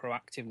worked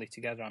proactively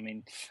together. I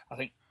mean, I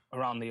think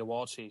around the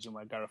award season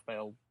where Gareth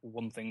Bale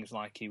won things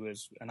like he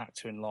was an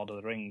actor in Lord of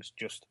the Rings,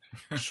 just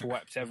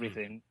swept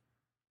everything.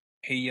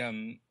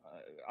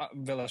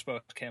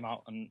 Villas-Boas came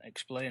out and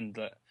explained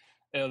that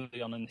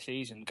early on in the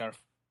season, Gareth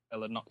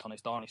Bale had knocked on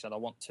his door and he said, I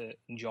want to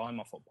enjoy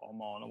my football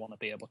more and I want to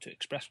be able to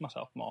express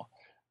myself more.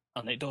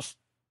 And it does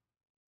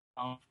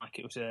sound like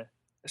it was a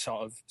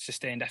sort of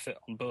sustained effort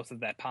on both of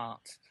their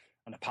parts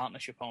and a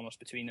partnership almost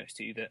between those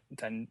two that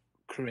then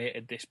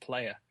created this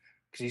player.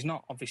 Because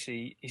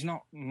he's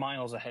not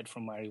miles ahead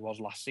from where he was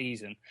last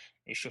season.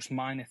 It's just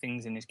minor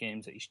things in his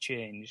games that he's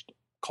changed.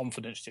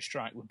 Confidence to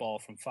strike the ball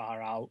from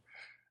far out,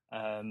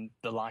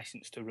 the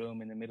license to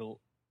roam in the middle.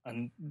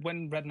 And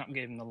when Redknapp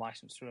gave him the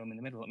license to roam in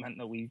the middle, it meant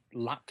that we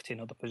lacked in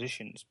other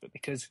positions. But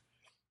because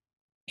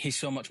he's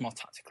so much more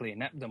tactically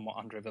inept than what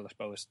Andre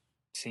Villas-Boas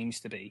seems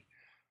to be,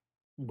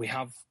 we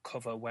have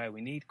cover where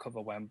we need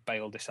cover when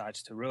Bale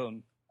decides to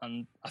roam.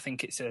 And I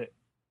think it's a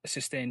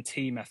sustained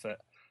team effort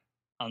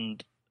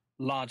and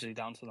largely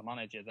down to the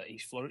manager that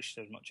he's flourished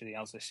as much as he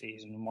has this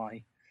season and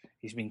why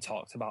he's been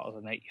talked about as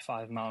an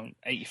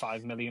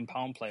 £85 million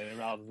player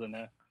rather than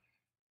a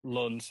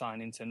loan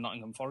signing to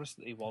Nottingham Forest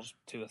that he was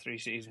 2 or 3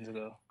 seasons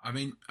ago. I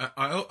mean,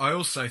 I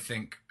also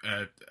think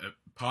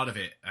part of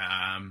it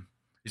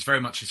is very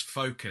much his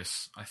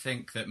focus. I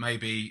think that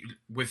maybe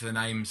with the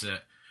names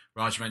that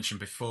Raj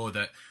mentioned before,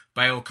 that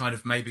Bale kind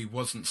of maybe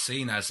wasn't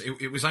seen as...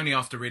 It was only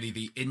after really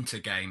the Inter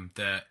game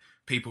that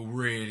people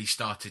really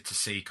started to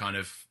see kind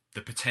of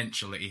the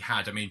potential that he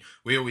had. I mean,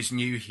 we always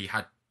knew he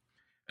had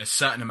a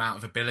certain amount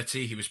of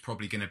ability. He was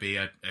probably going to be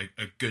a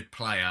good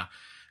player.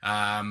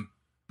 But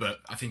but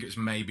I think it was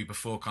maybe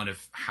before kind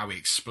of how he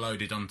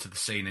exploded onto the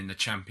scene in the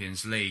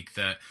Champions League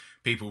that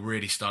people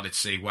really started to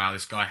see, wow,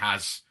 this guy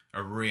has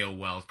a real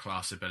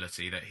world-class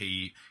ability that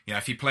he,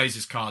 if he plays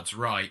his cards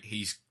right,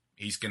 he's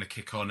going to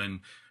kick on and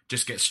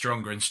just get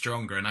stronger and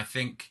stronger. And I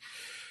think,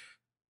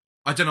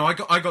 I don't know,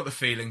 I got the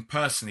feeling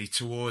personally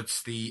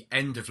towards the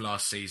end of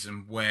last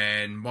season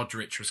when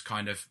Modric was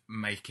kind of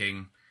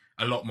making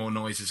a lot more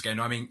noises again.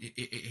 I mean,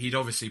 he'd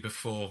obviously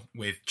before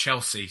with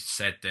Chelsea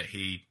said that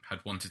he had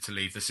wanted to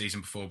leave the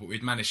season before, but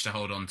we'd managed to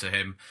hold on to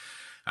him.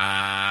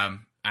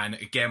 And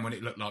again, when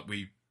it looked like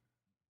we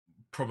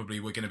probably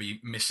were going to be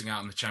missing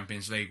out on the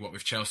Champions League, what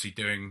with Chelsea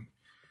doing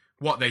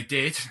what they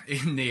did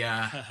in the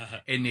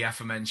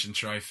aforementioned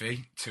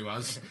trophy to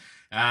us,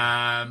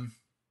 that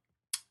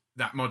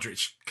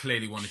Modric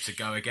clearly wanted to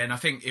go again. I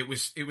think it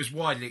was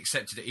widely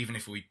accepted that even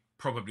if we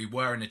probably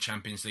were in the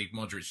Champions League,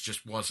 Modric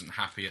just wasn't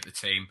happy at the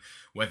team,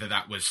 whether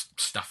that was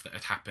stuff that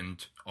had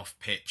happened off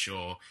pitch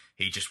or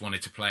he just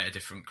wanted to play at a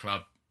different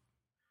club.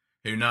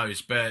 Who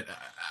knows? But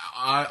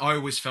I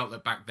always felt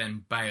that back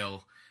then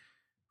Bale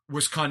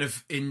was kind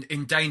of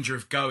in danger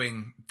of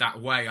going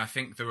that way. I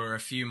think there were a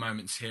few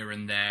moments here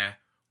and there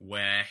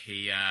where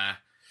he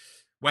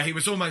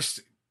was almost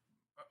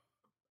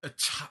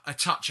a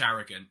touch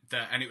arrogant,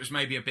 and it was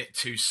maybe a bit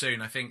too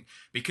soon. I think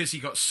because he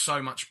got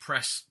so much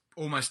press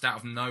almost out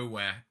of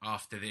nowhere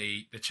after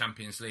the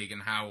Champions League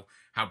and how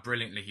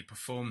brilliantly he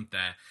performed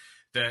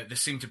there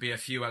seemed to be a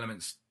few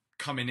elements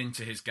coming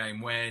into his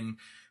game when,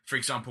 for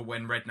example,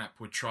 when Redknapp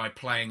would try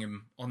playing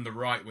him on the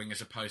right wing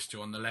as opposed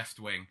to on the left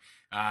wing.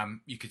 I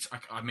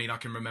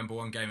can remember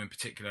one game in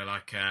particular,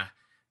 like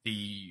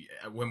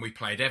when we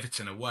played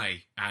Everton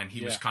away, and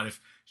he was kind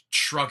of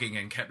shrugging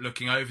and kept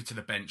looking over to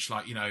the bench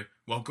like,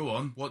 well, go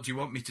on, what do you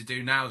want me to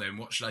do now then?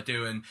 What should I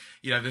do? And,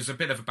 there's a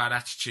bit of a bad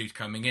attitude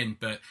coming in,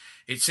 but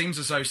it seems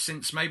as though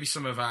since maybe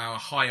some of our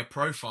higher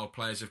profile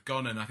players have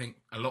gone and I think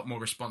a lot more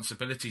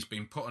responsibility's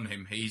been put on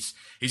him, he's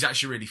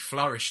actually really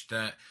flourished.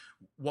 That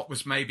what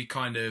was maybe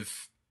kind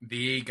of the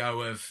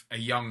ego of a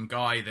young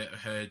guy that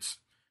had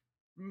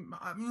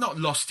not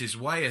lost his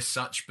way as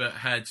such, but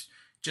had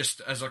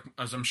just, as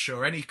I'm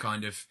sure any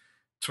kind of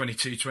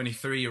 22,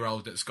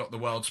 23-year-old that's got the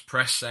world's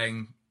press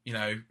saying,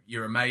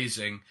 you're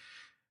amazing,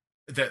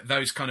 that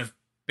those kind of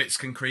bits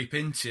can creep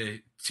into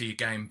your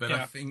game. But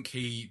I think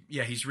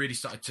he's really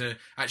started to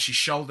actually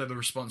shoulder the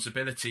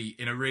responsibility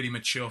in a really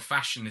mature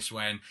fashion this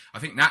way. And I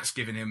think that's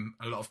given him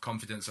a lot of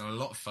confidence and a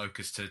lot of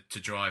focus to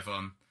drive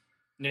on.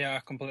 Yeah, I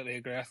completely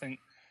agree. I think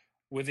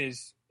with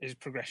his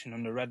progression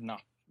under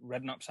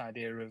Redknapp's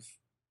idea of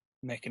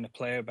making a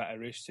player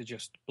better is to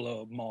just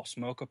blow more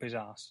smoke up his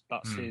arse.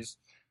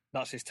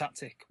 That's his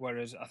tactic.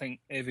 Whereas I think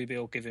AVB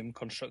will give him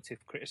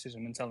constructive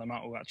criticism and tell him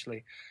how to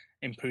actually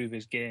improve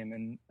his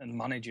game and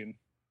manage him.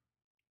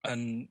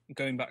 And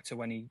going back to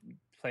when he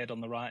played on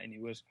the right and he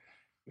was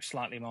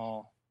slightly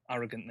more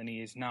arrogant than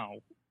he is now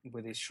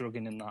with his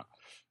shrugging and that,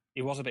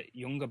 he was a bit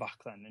younger back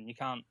then, and you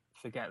can't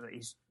forget that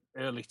he's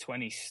early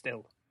 20s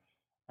still.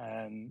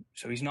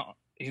 So he's not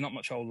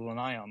much older than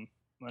I am.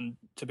 And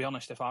to be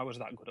honest, if I was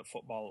that good at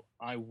football,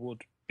 I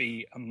would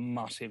be a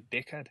massive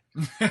dickhead.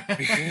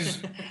 Because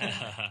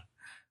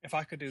if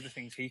I could do the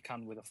things he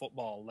can with a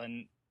football,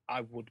 then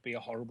I would be a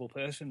horrible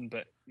person.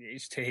 But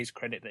it's to his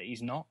credit that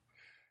he's not.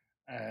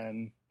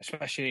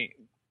 Especially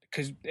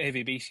because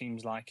AVB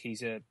seems like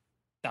he's a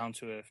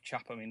down-to-earth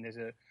chap. I mean, there's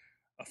a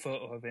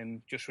photo of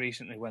him just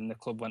recently when the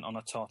club went on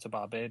a tour to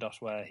Barbados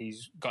where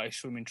he's got his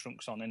swimming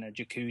trunks on in a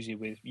jacuzzi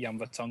with Jan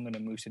Vertonghen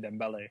and Moussa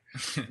Dembele.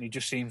 And he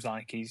just seems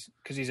like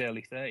because he's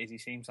early 30s, he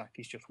seems like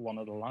he's just one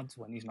of the lads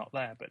when he's not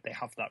there, but they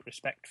have that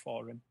respect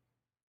for him.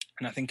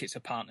 And I think it's a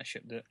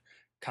partnership that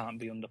can't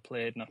be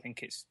underplayed, and I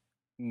think it's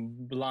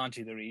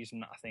largely the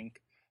reason that I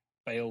think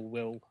Bale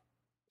will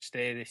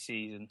stay this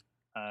season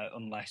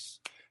unless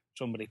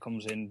somebody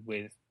comes in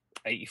with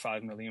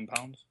 £85 million.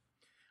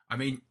 I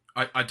mean,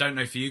 I don't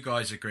know if you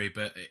guys agree,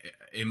 but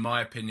in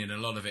my opinion, a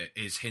lot of it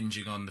is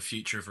hinging on the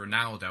future of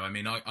Ronaldo. I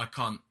mean, I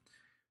can't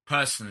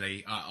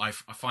personally, I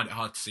find it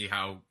hard to see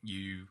how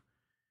you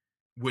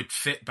would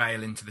fit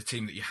Bale into the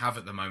team that you have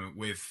at the moment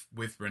with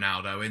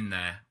Ronaldo in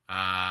there.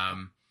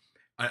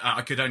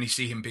 I could only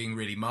see him being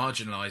really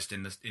marginalised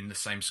in the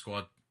same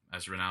squad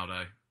as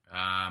Ronaldo.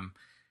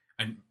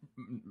 And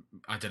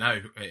I don't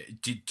know,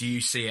 do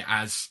you see it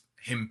as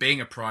him being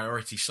a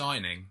priority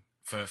signing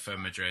for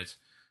Madrid?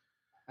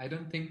 I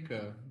don't think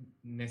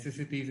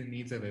necessities and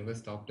needs have ever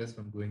stopped us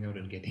from going out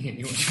and getting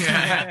anyone.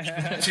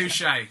 Yeah,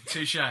 touche.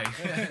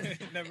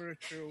 Never a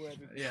true word.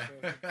 Yeah.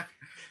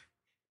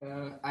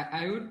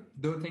 I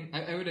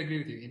would agree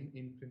with you.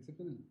 In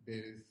principle, there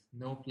is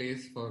no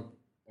place for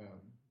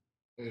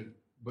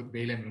both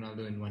Bale and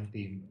Ronaldo in one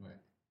team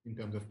in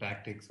terms of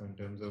tactics, or in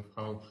terms of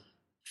how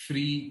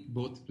free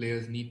both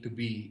players need to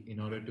be in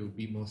order to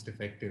be most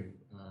effective.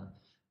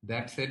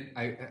 That said,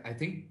 I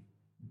think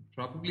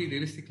probably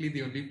realistically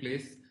the only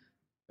place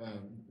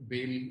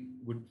Bale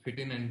would fit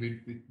in and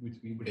which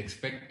we would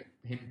expect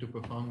him to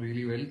perform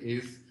really well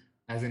is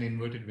as an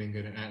inverted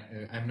winger.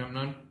 And I'm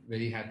not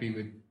very happy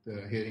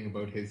with hearing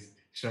about his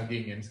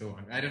shrugging and so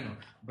on. I don't know.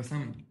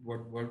 Basam,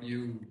 what do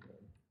you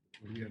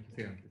have to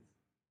say on this?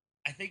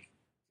 I think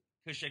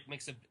Kushik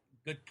makes a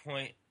good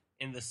point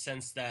in the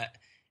sense that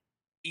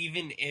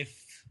even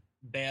if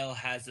Bale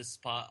has a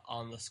spot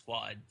on the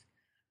squad,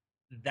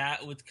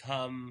 that would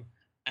come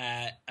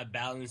at a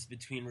balance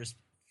between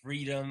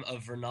freedom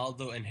of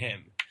Ronaldo and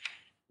him.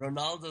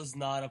 Ronaldo's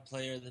not a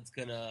player that's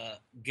gonna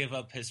give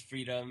up his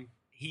freedom.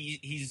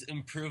 He's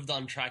improved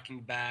on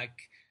tracking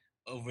back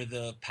over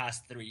the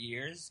past 3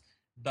 years,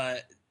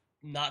 but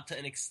not to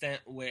an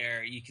extent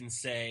where you can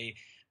say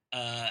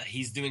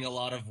he's doing a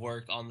lot of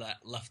work on that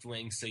left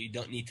wing, so you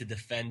don't need to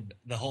defend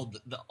all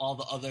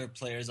the other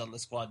players on the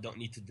squad don't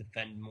need to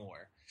defend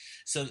more.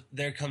 So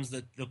there comes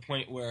the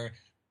point where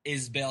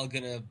is Bale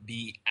gonna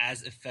be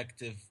as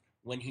effective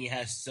when he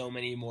has so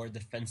many more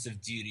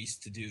defensive duties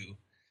to do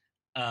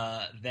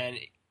than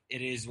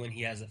it is when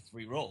he has a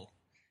free role?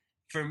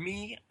 For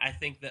me, I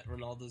think that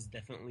Ronaldo's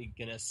definitely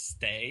gonna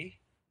stay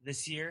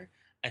this year.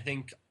 I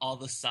think all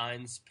the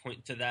signs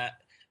point to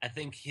that. I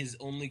think his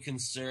only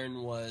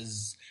concern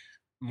was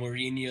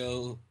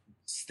Mourinho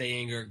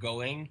staying or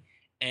going.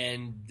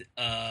 And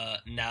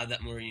now that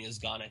Mourinho's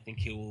gone, I think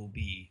he will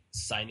be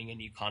signing a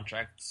new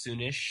contract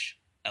soonish.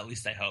 At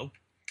least I hope.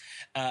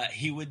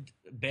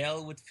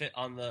 Bale would fit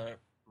on the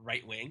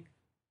right wing.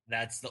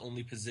 That's the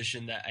only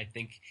position that I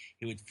think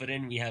he would fit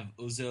in. We have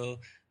Ozil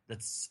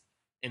that's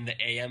in the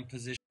AM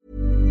position.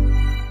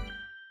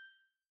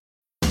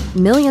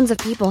 Millions of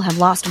people have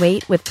lost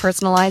weight with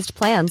personalized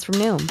plans from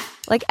Noom.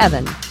 Like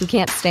Evan, who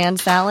can't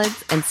stand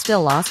salads and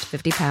still lost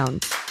 50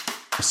 pounds.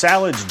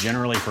 Salads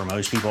generally for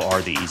most people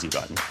are the easy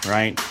button,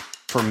 right?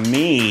 For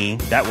me,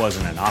 that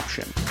wasn't an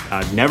option.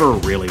 I never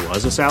really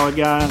was a salad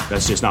guy.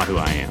 That's just not who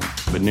I am.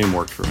 But Noom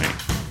worked for me.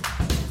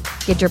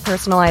 Get your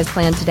personalized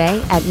plan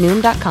today at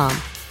Noom.com.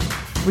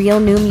 Real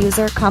Noom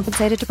user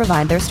compensated to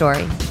provide their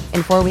story.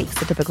 In 4 weeks,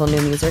 the typical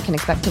Noom user can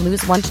expect to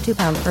lose 1 to 2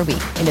 pounds per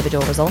week.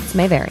 Individual results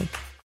may vary.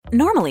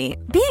 Normally,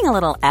 being a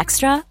little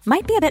extra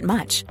might be a bit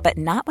much, but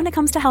not when it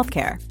comes to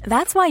healthcare.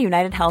 That's why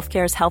United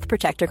Healthcare's Health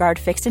Protector Guard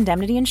fixed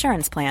indemnity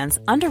insurance plans,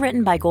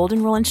 underwritten by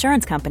Golden Rule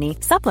Insurance Company,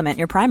 supplement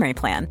your primary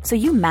plan so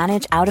you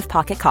manage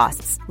out-of-pocket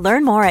costs.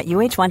 Learn more at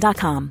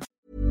UH1.com.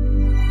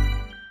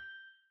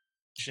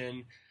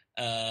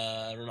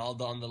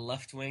 Ronaldo on the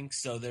left wing,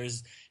 so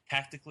there's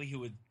tactically he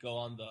would go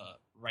on the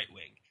right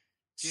wing.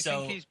 Do you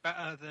think he's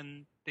better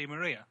than Di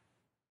Maria?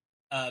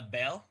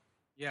 Bale?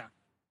 Yeah.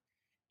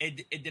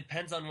 It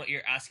depends on what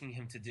you're asking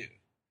him to do.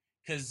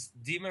 Because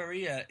Di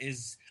Maria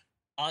is,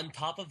 on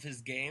top of his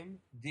game,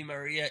 Di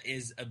Maria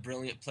is a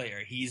brilliant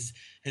player. His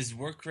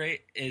work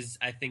rate is,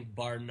 I think,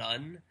 bar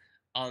none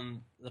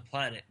on the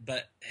planet.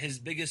 But his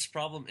biggest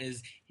problem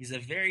is he's a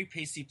very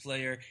pacey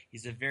player.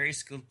 He's a very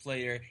skilled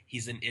player.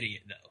 He's an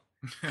idiot,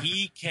 though.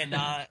 He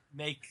cannot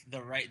make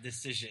the right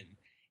decision.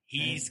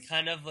 He's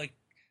kind of like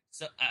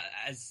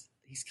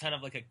he's kind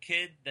of like a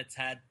kid that's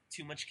had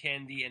too much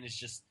candy and is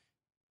just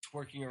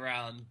twerking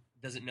around,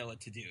 doesn't know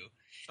what to do.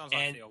 Sounds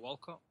like Theo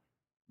Walcott.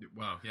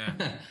 Well,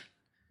 yeah.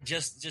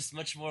 just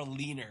much more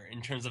leaner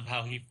in terms of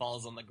how he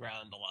falls on the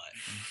ground a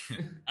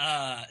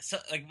lot. So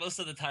like most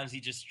of the times he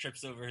just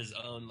trips over his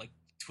own like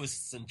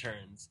twists and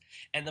turns.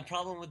 And the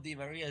problem with Di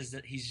Maria is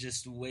that he's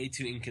just way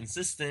too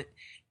inconsistent,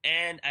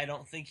 and I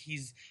don't think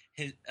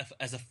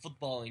as a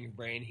footballing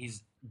brain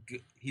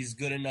he's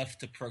good enough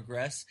to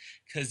progress,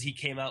 because he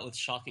came out with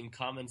shocking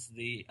comments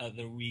the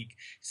other week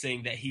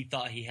saying that he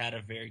thought he had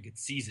a very good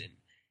season,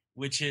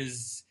 which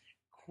is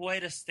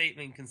quite a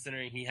statement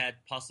considering he had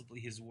possibly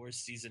his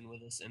worst season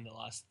with us in the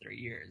last 3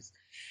 years.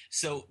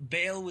 So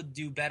Bale would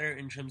do better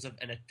in terms of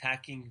an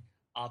attacking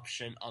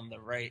option on the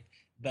right,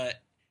 but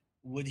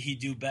would he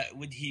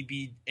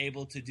be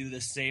able to do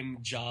the same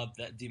job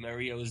that Di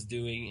Maria was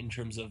doing in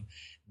terms of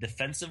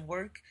defensive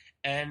work?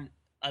 And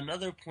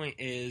another point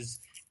is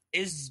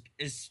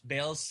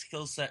Bale's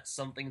skill set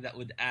something that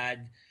would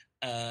add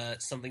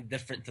something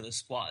different to the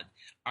squad?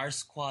 Our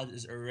squad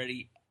is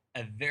already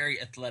a very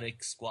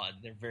athletic squad.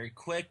 They're very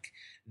quick.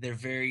 They're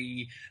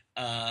very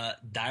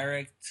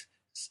direct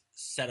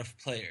set of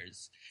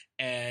players.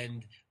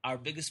 And our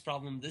biggest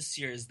problem this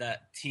year is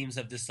that teams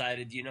have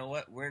decided, you know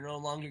what, we're no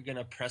longer going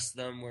to press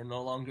them. We're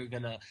no longer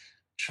going to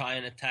try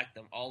and attack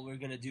them. All we're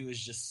going to do is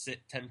just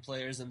sit 10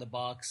 players in the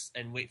box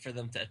and wait for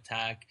them to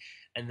attack,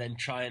 and then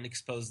try and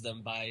expose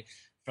them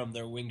from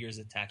their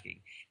wingers attacking.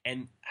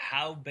 And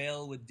how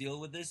Bale would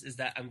deal with this is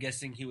that I'm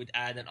guessing he would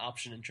add an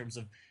option in terms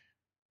of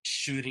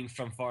shooting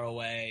from far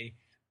away,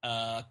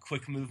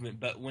 quick movement.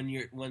 But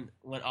when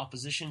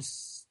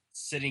opposition's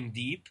sitting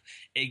deep,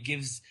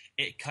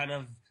 it kind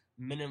of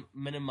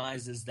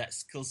minimizes that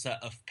skill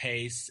set of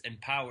pace and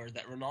power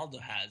that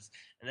Ronaldo has,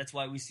 and that's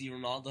why we see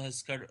Ronaldo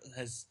has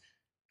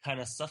kind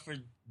of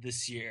suffered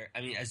this year.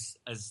 I mean,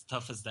 as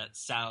tough as that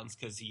sounds,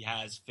 because he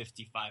has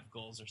 55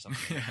 goals or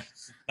something,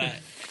 but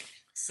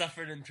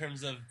suffered in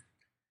terms of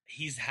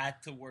he's had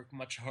to work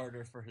much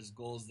harder for his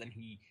goals than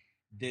he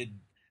did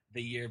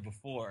the year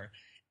before.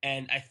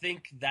 And I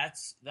think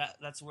that's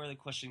where the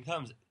question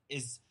comes: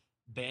 is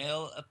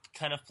Bale a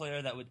kind of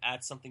player that would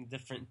add something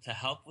different to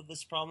help with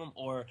this problem,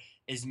 or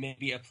is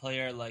maybe a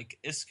player like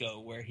Isco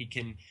where he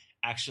can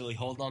actually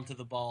hold on to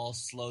the ball,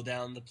 slow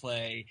down the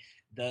play,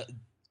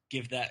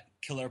 give that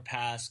killer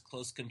pass,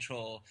 close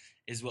control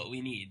is what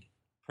we need?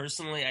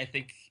 Personally, I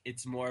think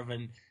it's more of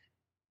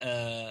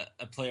a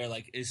player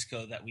like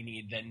Isco that we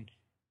need than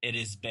it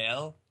is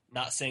Bale.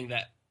 Not saying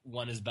that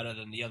one is better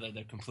than the other;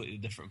 they're completely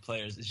different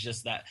players. It's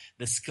just that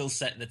the skill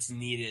set that's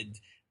needed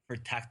for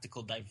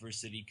tactical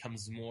diversity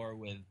comes more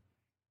with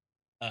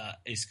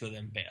Isco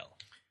than Bale.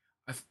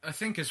 I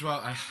think as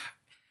well,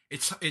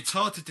 it's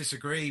hard to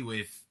disagree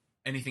with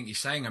anything you're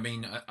saying. I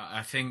mean,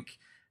 I think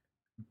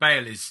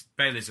Bale is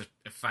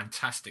a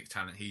fantastic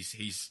talent.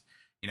 He's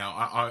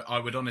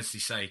I would honestly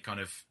say kind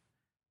of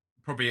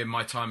probably in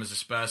my time as a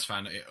Spurs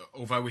fan,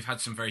 although we've had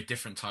some very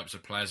different types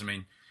of players. I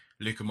mean,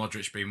 Luka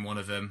Modric being one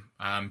of them,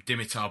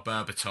 Dimitar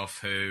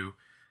Berbatov, who,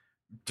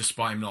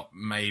 despite him not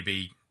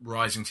maybe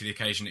rising to the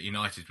occasion at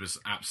United, was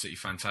absolutely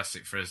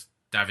fantastic for us.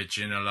 David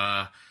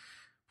Ginola,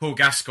 Paul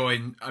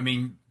Gascoigne. I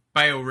mean,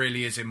 Bale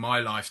really is, in my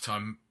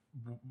lifetime,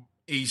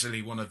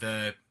 easily one of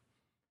the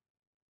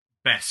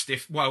best,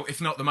 if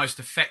not the most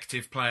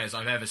effective players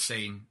I've ever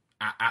seen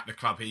at the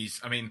club.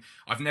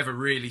 I've never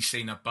really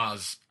seen a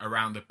buzz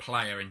around a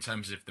player in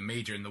terms of the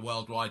media and the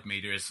worldwide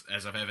media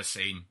as I've ever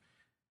seen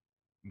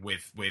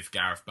with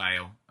Gareth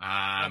Bale.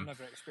 I've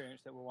never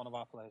experienced it with one of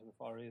our players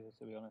before either,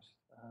 to be honest.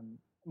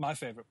 My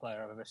favourite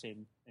player I've ever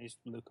seen is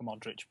Luka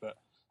Modric, but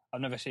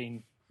I've never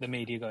seen the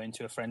media go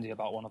into a frenzy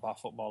about one of our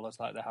footballers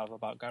like they have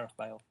about Gareth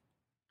Bale.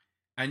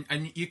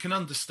 And you can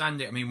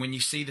understand it. I mean, when you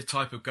see the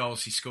type of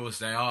goals he scores,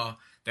 they are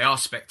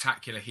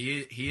spectacular.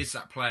 He is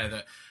that player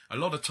that a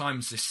lot of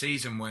times this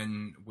season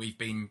when we've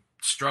been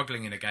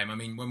struggling in a game. I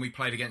mean, when we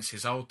played against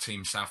his old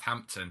team,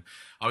 Southampton,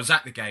 I was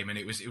at the game and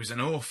it was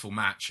an awful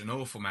match.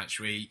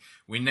 We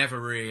never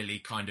really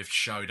kind of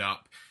showed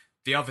up.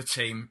 The other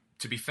team,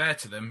 to be fair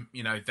to them,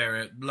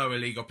 they're a lower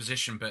league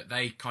opposition, but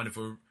they kind of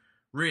were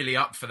really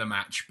up for the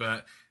match.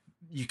 But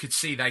you could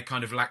see they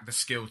kind of lacked the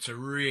skill to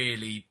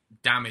really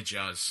damage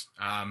us,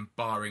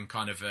 barring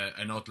kind of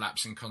an odd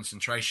lapse in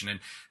concentration. And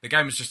the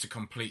game was just a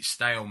complete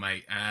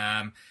stalemate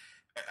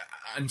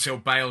until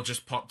Bale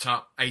just popped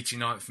up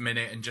 89th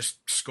minute and just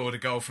scored a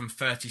goal from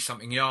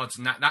 30-something yards.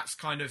 And that's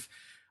kind of,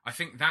 I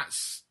think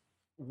that's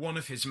one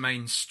of his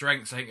main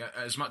strengths. I think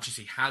as much as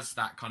he has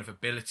that kind of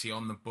ability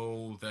on the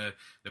ball, the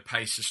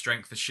pace, the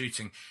strength, the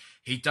shooting,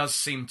 he does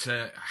seem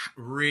to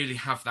really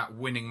have that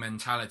winning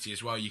mentality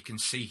as well. You can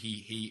see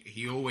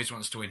he always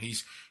wants to win.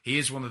 He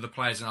is one of the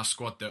players in our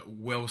squad that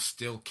will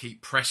still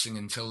keep pressing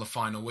until the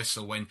final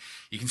whistle, when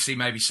you can see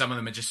maybe some of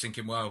them are just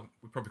thinking, well,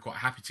 we're probably quite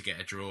happy to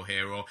get a draw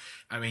here. Or,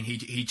 I mean,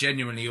 he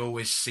genuinely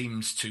always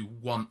seems to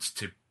want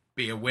to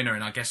be a winner.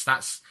 And I guess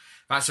that's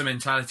a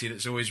mentality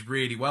that's always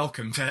really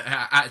welcomed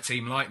at a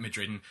team like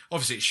Madrid. And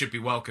obviously it should be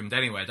welcomed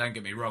anywhere, don't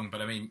get me wrong.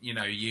 But I mean,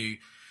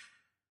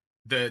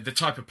 the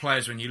type of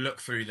players, when you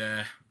look through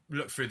the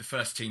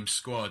first team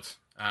squad,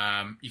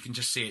 you can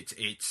just see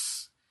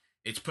it's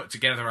put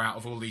together out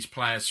of all these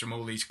players from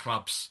all these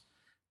clubs.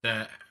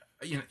 That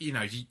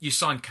you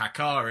signed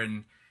Kaká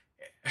and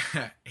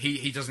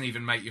he doesn't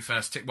even make your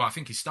first team. Well, I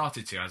think he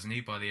started to, hasn't he,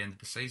 by the end of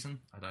the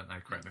season? I don't know.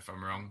 Correct me if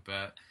I'm wrong,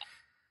 but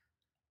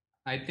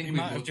I think we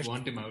both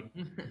want him out.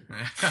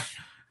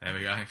 There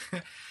we go.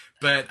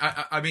 But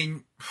I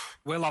mean,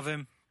 we'll have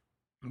him.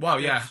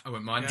 Well, yeah, I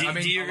wouldn't mind.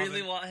 Do you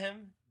really want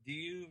him? Do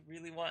you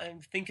really want him?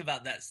 Think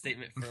about that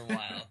statement for a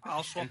while.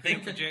 I'll swap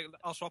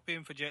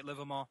him for Jake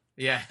Livermore.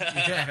 Yeah.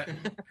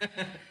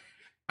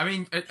 I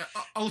mean,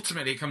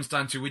 ultimately, it comes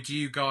down to would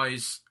you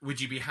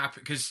be happy?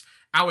 Because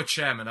our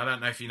chairman, I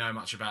don't know if you know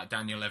much about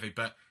Daniel Levy,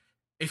 but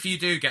if you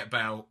do get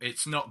Bale,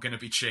 it's not going to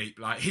be cheap.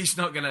 Like, he's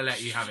not going to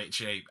let you have it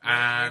cheap.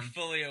 We're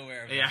fully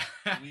aware of it. Yeah.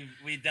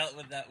 we dealt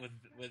with that with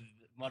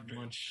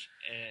Modric,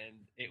 and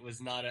it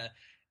was not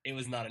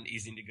an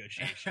easy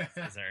negotiation,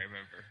 as I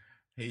remember.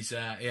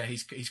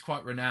 He's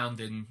quite renowned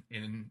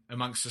in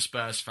amongst the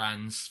Spurs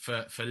fans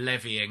for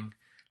levying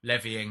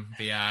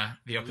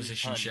the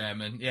opposition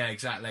chairman. Yeah,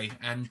 exactly.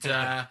 And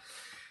I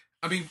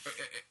mean,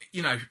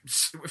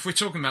 if we're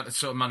talking about the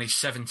sort of money,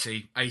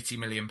 70, 80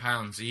 million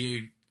pounds, are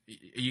you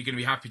going to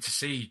be happy to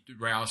see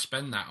Real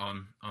spend that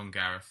on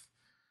Gareth?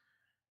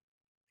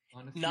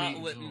 Honestly, not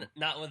with no.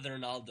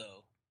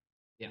 Ronaldo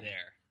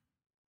there.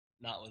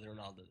 Not with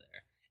Ronaldo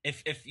there.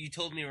 If you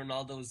told me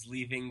Ronaldo was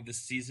leaving this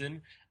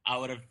season, I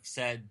would have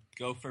said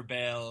go for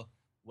Bale,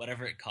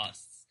 whatever it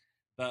costs.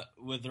 But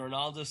with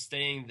Ronaldo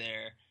staying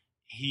there,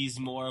 he's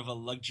more of a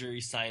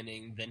luxury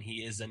signing than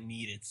he is a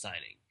needed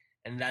signing,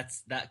 and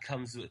that's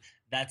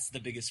the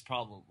biggest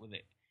problem with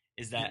it,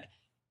 is that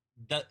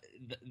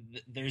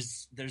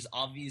there's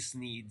obvious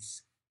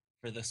needs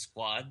for the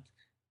squad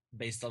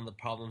based on the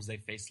problems they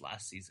faced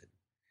last season,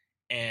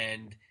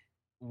 and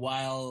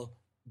while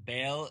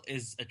Bale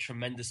is a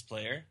tremendous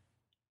player,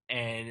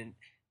 and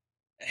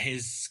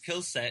his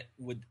skill set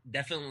would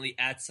definitely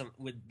add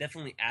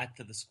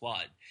to the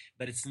squad,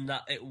 but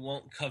it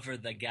won't cover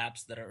the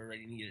gaps that are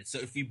already needed. So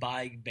if we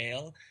buy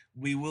Bale,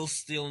 we will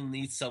still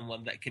need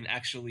someone that can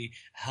actually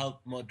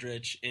help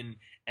Modric and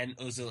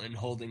Ozil in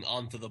holding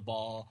onto the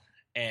ball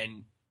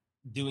and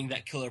doing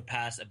that killer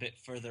pass a bit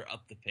further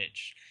up the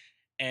pitch.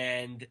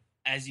 And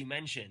as you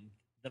mentioned,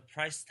 the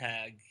price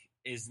tag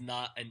is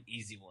not an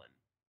easy one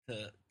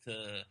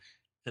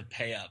to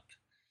pay up.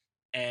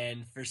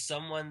 And for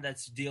someone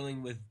that's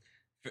dealing with,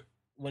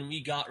 when we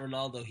got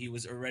Ronaldo, he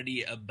was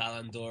already a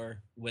Ballon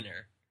d'Or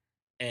winner,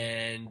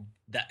 and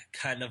that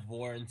kind of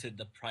warranted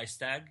the price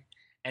tag.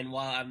 And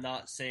while I'm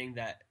not saying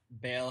that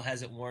Bale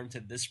hasn't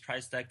warranted this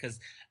price tag, because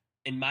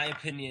in my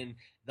opinion,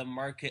 the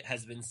market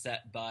has been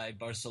set by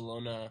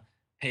Barcelona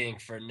paying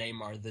for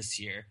Neymar this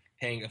year,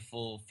 paying a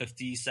full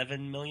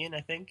 57 million, I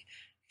think,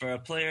 for a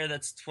player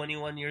that's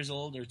 21 years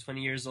old or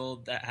 20 years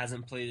old that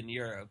hasn't played in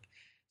Europe.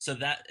 So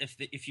that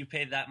if you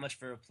pay that much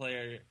for a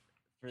player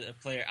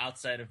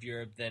outside of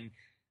Europe, then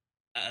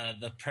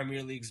the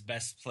Premier League's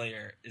best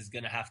player is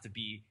going to have to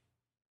be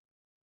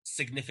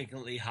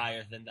significantly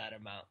higher than that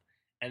amount,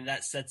 and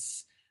that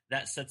sets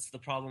the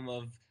problem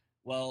of,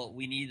 well,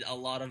 we need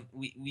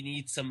we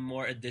need some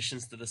more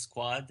additions to the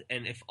squad,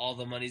 and if all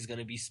the money is going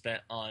to be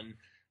spent on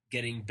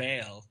getting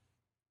Bale,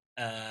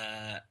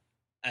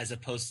 as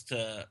opposed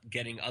to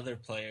getting other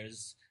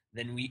players,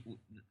 then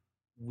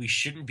we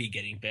shouldn't be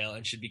getting Bale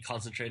and should be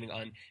concentrating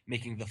on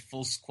making the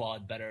full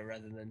squad better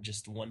rather than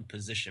just one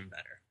position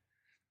better.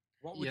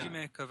 What would you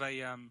make of a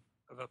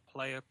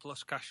player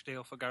plus cash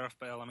deal for Gareth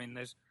Bale? I mean,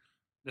 there's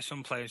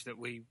some players that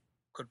we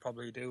could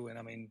probably do, and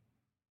I mean,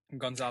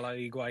 Gonzalo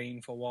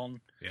Higuain for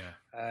one.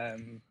 Yeah.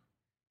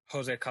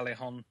 Jose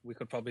Callejon we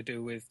could probably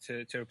do with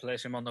to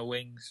replace him on the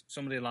wings.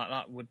 Somebody like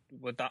that,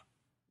 would that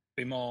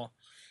be more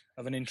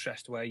of an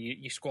interest where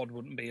your squad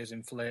wouldn't be as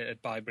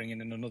inflated by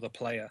bringing in another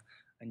player,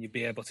 and you'd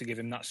be able to give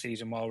him that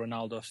season while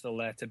Ronaldo's still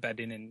there to bed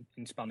in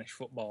Spanish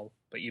football,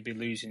 but you'd be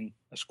losing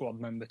a squad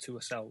member to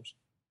ourselves?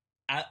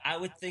 I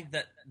would think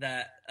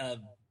that a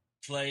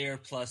player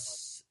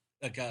plus,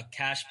 like a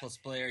cash plus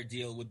player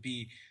deal would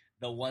be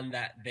the one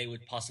that they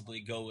would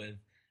possibly go with.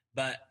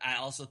 But I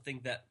also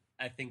think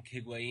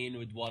Higuain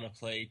would want to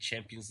play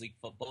Champions League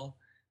football,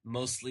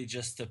 mostly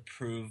just to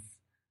prove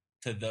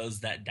to those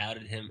that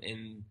doubted him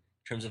in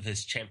terms of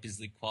his Champions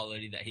League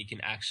quality that he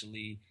can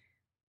actually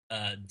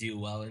do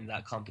well in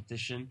that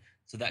competition.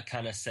 So that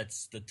kind of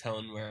sets the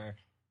tone where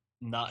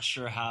not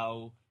sure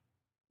how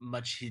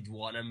much he'd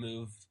want to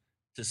move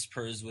to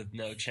Spurs with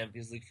no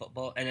Champions League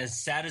football. And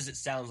as sad as it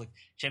sounds, like,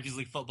 Champions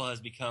League football has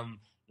become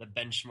the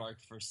benchmark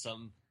for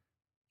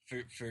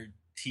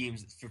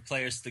teams, for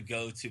players to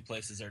go to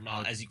places or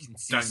not. As you can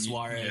see,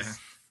 Suarez.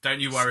 Don't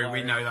you worry,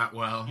 we know that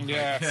well.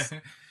 Yes.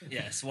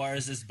 Yeah,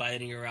 Suarez is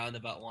biting around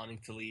about wanting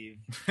to leave.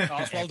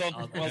 Oh, well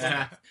done. Well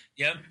done.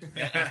 Yep.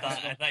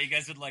 I thought you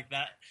guys would like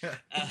that.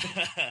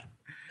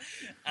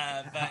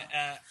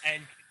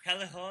 And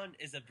Callejon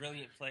is a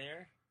brilliant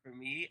player for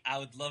me. I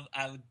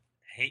would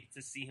hate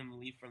to see him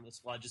leave from the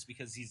squad just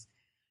because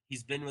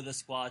he's been with the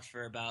squad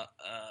for about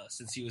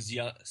since he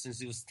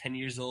was 10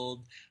 years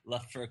old,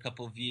 left for a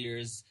couple of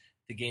years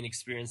to gain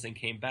experience and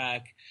came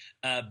back.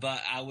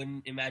 But I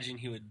wouldn't imagine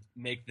he would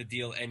make the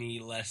deal any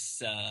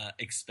less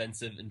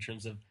expensive in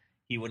terms of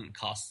he wouldn't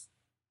cost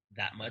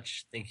that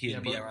much. I think he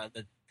would be around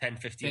the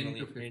 10-15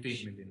 million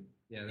range. Million.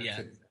 Yeah, that's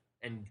it.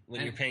 And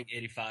when you're paying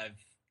 85,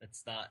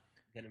 that's not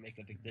going to make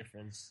a big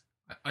difference.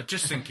 I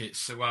just think it's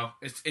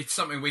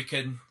something we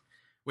can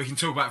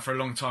talk about for a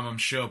long time, I'm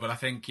sure. But I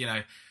think,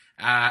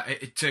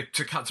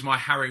 to cut to my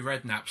Harry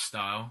Redknapp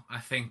style, I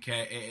think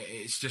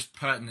it's just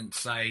pertinent to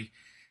say,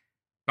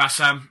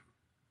 Bassam,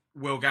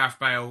 will Gareth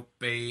Bale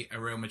be a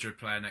Real Madrid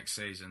player next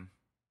season?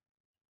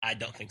 I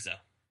don't think so.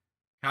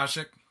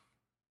 Kaushik?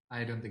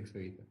 I don't think so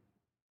either.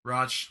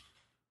 Raj?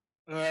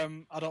 I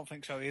don't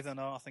think so either,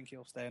 no. I think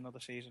he'll stay another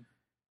season.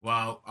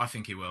 Well, I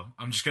think he will.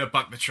 I'm just going to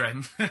buck the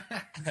trend.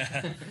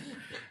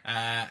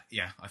 I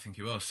think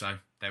he will, so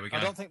there we go.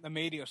 I don't think the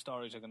media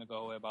stories are going to go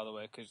away, by the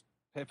way, because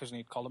papers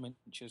need column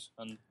inches,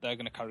 and they're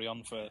going to carry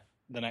on for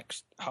the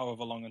next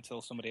however long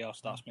until somebody else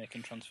starts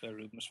making transfer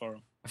rumours for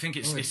them. I think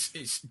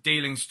it's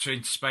dealings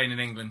between Spain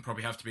and England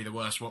probably have to be the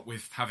worst. What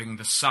with having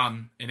the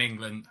Sun in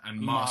England and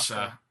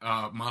Marca,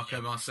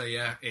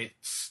 yeah,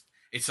 it's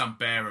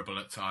unbearable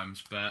at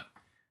times. But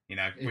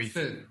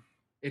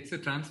it's a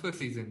transfer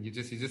season. You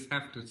just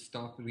have to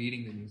stop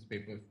reading the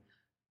newspapers.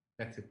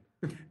 That's it.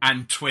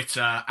 And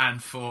Twitter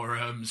and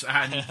forums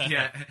and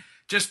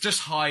just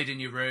hide in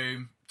your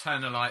room,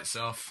 turn the lights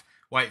off.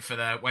 Wait for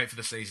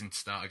the season to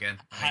start again.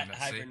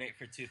 Hibernate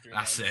for 2-3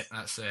 months.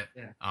 That's it.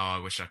 Yeah. Oh, I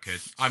wish I could.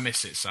 I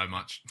miss it so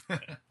much.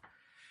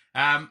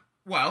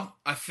 Well,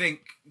 I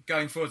think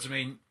going forward,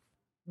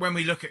 when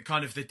we look at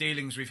kind of the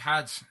dealings we've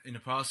had in the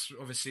past,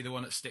 obviously the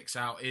one that sticks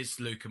out is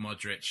Luka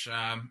Modric.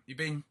 You've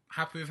been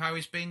happy with how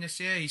he's been this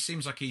year? He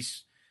seems like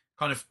he's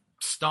kind of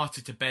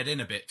started to bed in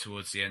a bit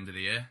towards the end of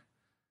the year.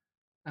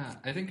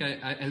 I think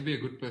I'll be a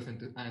good person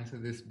to answer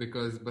this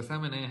because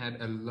Bassam and I had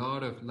a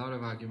lot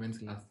of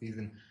arguments last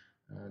season.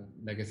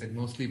 Like I said,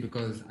 mostly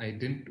because I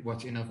didn't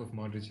watch enough of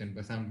Modric and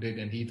Bassam did,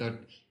 and he thought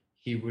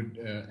he would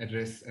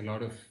address a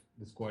lot of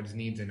the squad's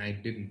needs, and I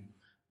didn't.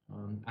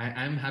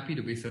 I'm happy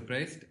to be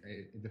surprised.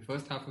 The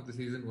first half of the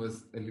season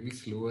was a little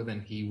slower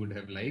than he would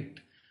have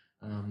liked.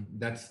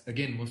 That's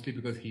again mostly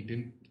because he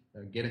didn't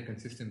get a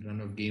consistent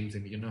run of games,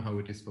 and you know how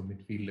it is for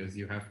midfielders.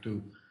 You have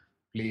to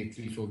play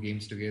 3-4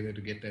 games together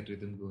to get that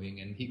rhythm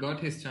going, and he got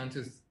his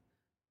chances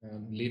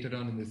later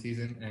on in the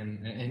season,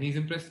 and he's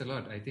impressed a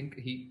lot. I think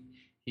he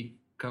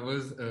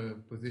covers a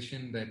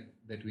position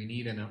that we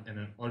need, and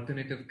an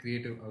alternative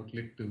creative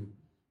outlet to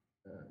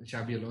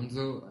Xabi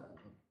Alonso.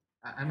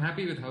 I'm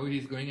happy with how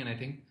he's going, and I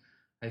think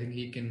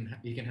he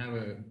can have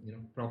a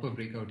proper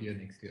breakout year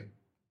next year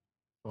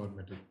for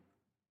Madrid.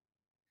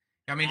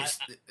 I mean,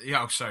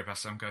 sorry,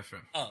 Bassam, go for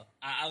it.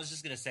 I was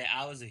just going to say,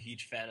 I was a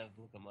huge fan of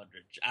Luka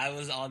Modric. I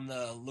was on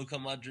the Luka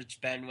Modric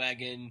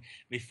bandwagon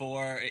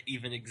before it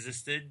even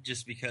existed,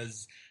 just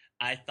because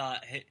I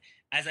thought,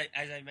 as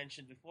I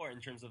mentioned before,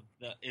 in terms of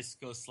the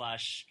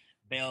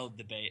Isco/Bale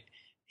debate,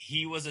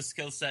 he was a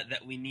skill set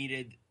that we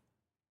needed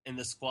in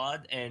the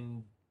squad,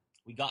 and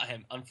we got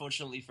him.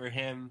 Unfortunately for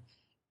him,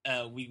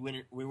 we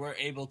weren't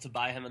able to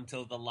buy him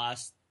until the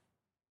last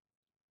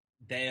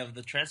day of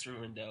the transfer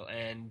window,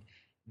 and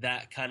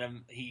that kind of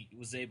he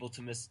was able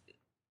to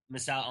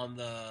miss out on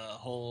the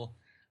whole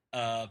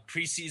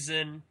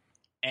preseason,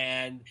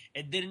 and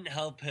it didn't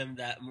help him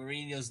that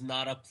Mourinho's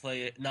not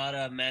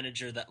a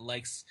manager that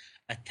likes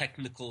a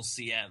technical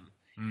CM.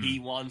 He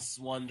wants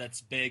one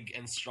that's big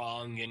and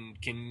strong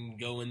and can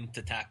go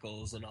into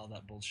tackles and all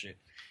that bullshit.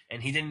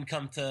 And he didn't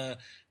come to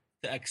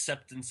the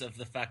acceptance of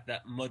the fact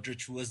that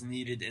Modric was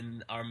needed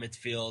in our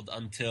midfield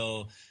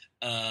until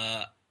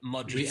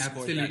Modric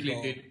scored that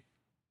goal. Did.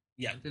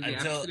 Yeah,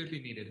 absolutely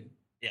needed him.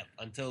 Yeah,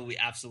 until we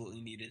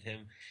absolutely needed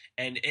him.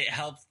 And it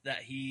helped that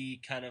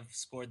he kind of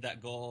scored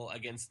that goal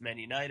against Man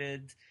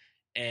United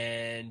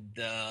and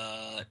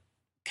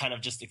kind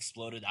of just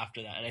exploded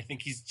after that. And I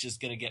think he's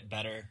just going to get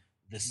better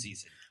this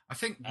season. I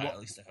think, at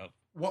least I hope.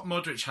 What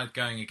Modric had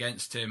going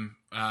against him,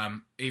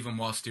 even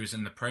whilst he was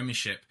in the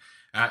Premiership,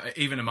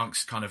 even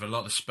amongst kind of a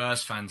lot of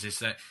Spurs fans, is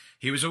that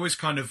he was always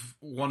kind of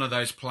one of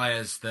those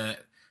players that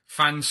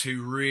fans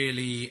who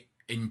really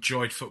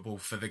enjoyed football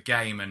for the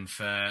game and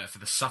for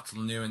the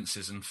subtle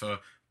nuances and for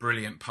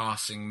brilliant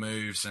passing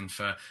moves and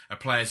for a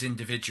player's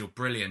individual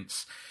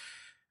brilliance.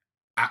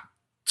 At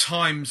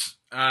times,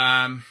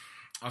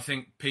 I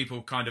think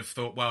people kind of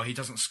thought, well, he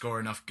doesn't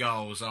score enough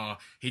goals, or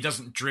he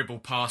doesn't dribble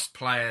past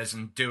players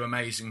and do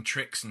amazing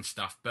tricks and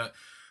stuff. But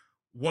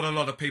what a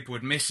lot of people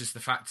would miss is the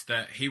fact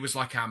that he was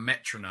like our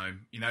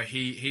metronome. You know,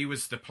 he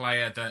was the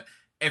player that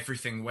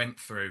everything went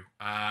through.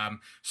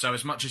 So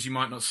as much as you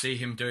might not see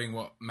him doing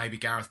what maybe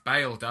Gareth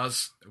Bale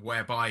does,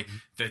 whereby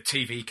the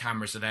TV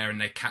cameras are there and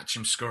they catch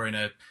him scoring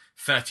a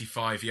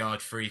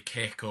 35-yard free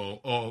kick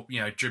or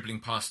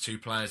dribbling past two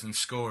players and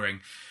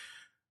scoring,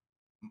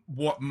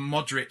 what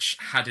Modric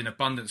had in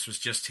abundance was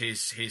just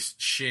his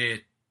sheer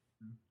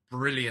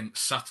brilliant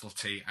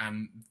subtlety,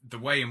 and the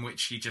way in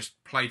which he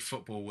just played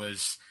football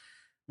was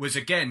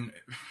again,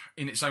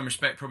 in its own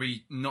respect,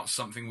 probably not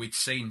something we'd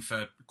seen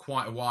for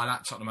quite a while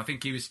at Tottenham. I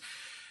think he was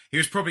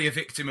probably a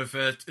victim of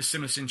a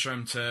similar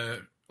syndrome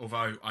to,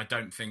 although I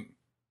don't think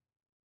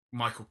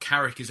Michael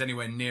Carrick is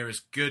anywhere near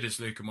as good as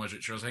Luka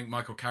Modric. I think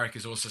Michael Carrick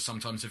is also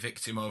sometimes a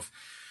victim of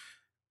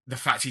the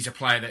fact he's a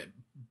player that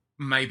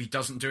maybe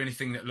doesn't do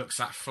anything that looks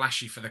that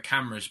flashy for the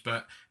cameras.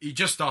 But you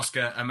just ask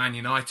a Man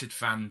United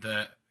fan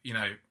that,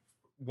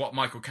 what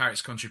Michael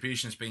Carrick's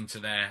contribution has been to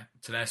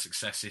their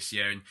success this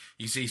year, and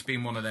you see he's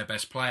been one of their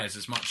best players,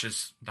 as much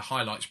as the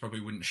highlights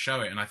probably wouldn't show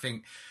it. And I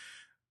think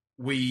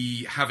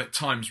we have at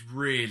times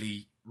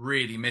really,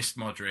 really missed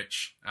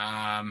Modric,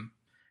 and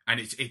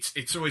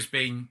it's always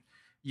been,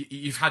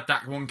 you've had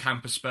that one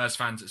camp of Spurs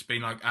fans that's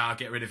been like,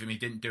 get rid of him, he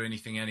didn't do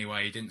anything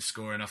anyway, he didn't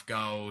score enough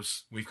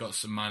goals, we've got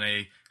some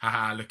money,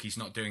 look, he's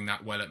not doing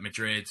that well at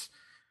Madrid.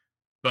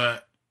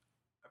 But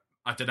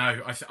I don't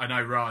know. I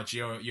know, Raj,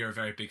 you're a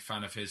very big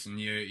fan of his, and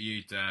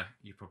you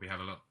probably have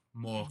a lot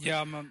more.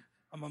 Yeah,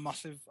 I'm a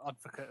massive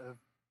advocate of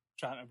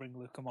trying to bring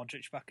Luka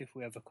Modric back if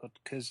we ever could,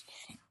 because,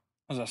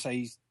 as I say,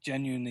 he's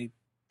genuinely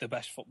the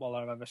best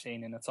footballer I've ever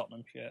seen in a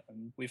Tottenham shirt,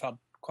 and we've had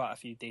quite a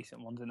few decent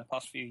ones in the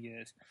past few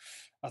years.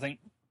 I think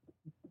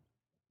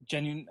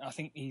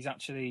he's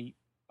actually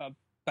a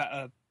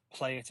better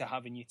player to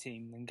have in your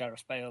team than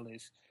Gareth Bale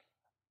is,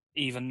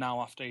 even now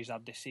after he's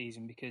had this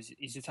season, because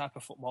he's the type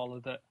of footballer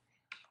that,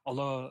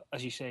 although,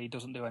 as you say, he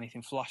doesn't do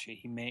anything flashy,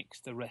 he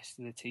makes the rest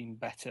of the team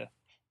better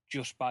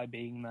just by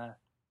being there.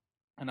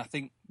 And I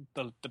think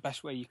the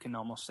best way you can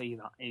almost see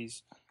that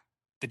is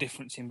the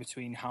difference in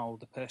between how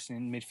the person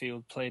in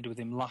midfield played with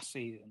him last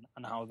season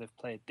and how they've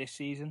played this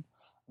season,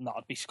 and that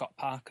would be Scott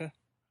Parker.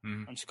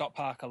 And Scott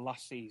Parker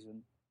last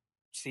season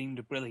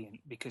seemed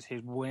brilliant because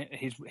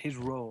his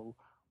role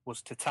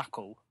was to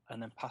tackle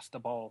and then pass the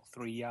ball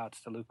 3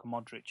 yards to Luka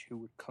Modric, who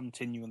would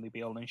continually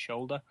be holding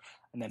shoulder,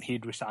 and then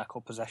he'd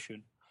recycle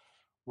possession.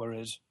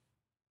 Whereas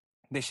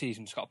this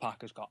season, Scott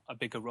Parker's got a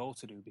bigger role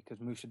to do because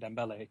Moussa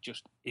Dembele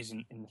just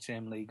isn't in the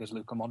same league as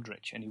Luka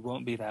Modric, and he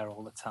won't be there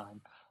all the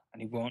time,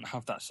 and he won't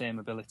have that same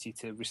ability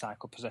to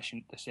recycle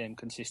possession, the same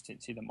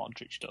consistency that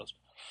Modric does.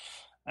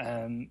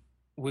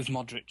 With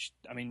Modric,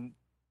 I mean,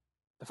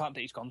 the fact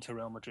that he's gone to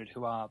Real Madrid,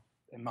 who are,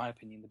 in my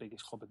opinion, the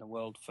biggest club in the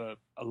world for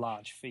a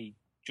large fee,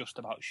 just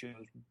about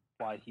shows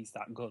why he's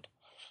that good.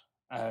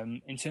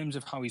 In terms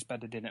of how he's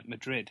bedded in at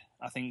Madrid,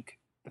 I think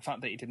the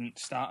fact that he didn't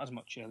start as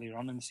much earlier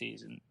on in the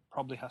season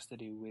probably has to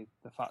do with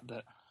the fact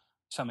that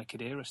Sami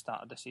Khedira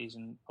started the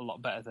season a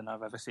lot better than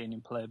I've ever seen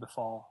him play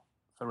before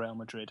for Real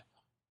Madrid.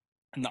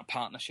 And that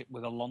partnership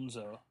with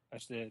Alonso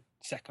as the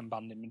second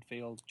band in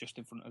midfield, just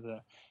in front of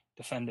the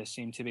defenders,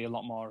 seemed to be a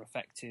lot more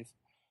effective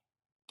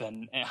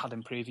than it had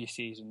in previous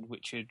seasons,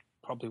 which is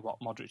probably what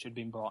Modric had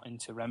been brought in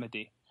to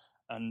remedy.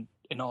 And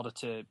in order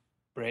to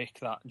break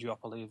that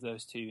duopoly of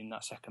those two in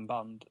that second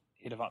band,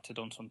 he'd have had to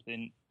done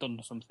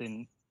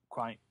something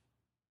quite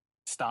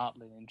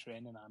startling in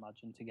training, I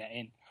imagine, to get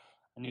in.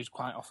 And he was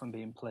quite often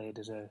being played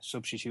as a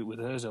substitute with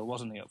Ozil,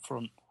 wasn't he, up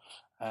front,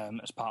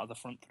 as part of the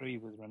front three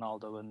with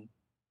Ronaldo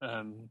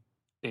and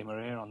Di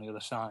Maria on the other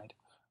side,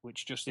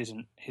 which just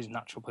isn't his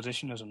natural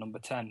position as a number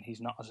 10.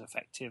 He's not as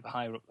effective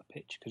higher up the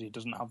pitch because he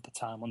doesn't have the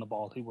time on the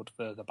ball he would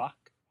further back.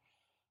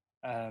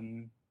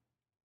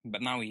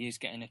 But now he is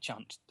getting a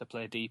chance to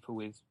play deeper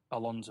with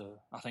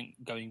Alonso. I think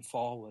going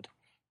forward,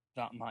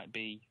 that might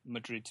be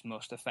Madrid's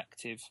most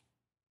effective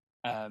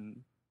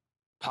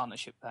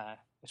partnership there,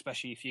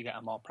 especially if you get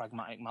a more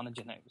pragmatic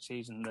manager next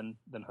season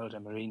than Jose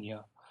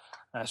Mourinho.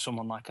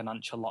 Someone like an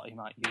Ancelotti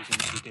might use him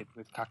as he did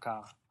with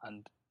Kaká,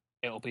 and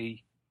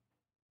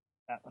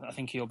I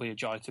think he'll be a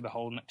joy to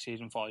behold next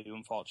season for you,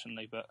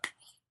 unfortunately. But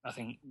I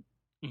think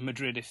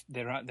Madrid, if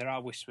there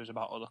are whispers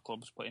about other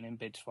clubs putting in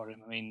bids for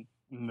him. I mean,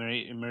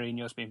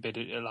 Mourinho's been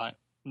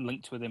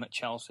linked with him at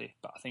Chelsea,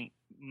 but I think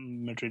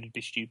Madrid would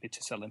be stupid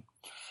to sell him.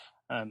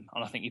 And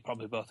I think you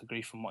probably both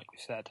agree from what you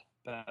said.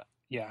 But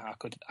yeah,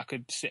 I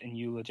could sit and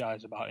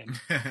eulogise about him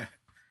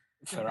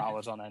for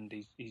hours on end.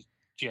 He's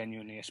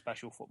genuinely a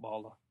special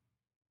footballer.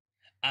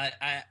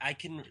 I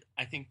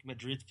think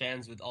Madrid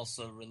fans would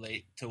also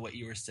relate to what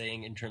you were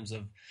saying in terms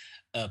of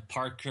a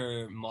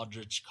Parker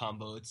Modric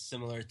combo. It's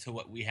similar to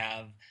what we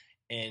have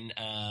in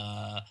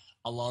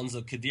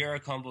Alonso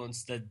Khedira combo.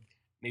 Instead,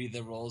 maybe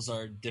the roles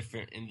are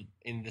different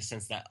in the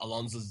sense that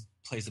Alonso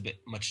plays a bit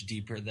much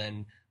deeper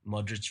than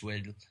Modric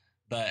would.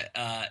 But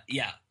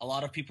yeah, a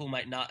lot of people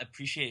might not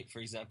appreciate, for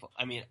example,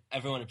 I mean,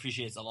 everyone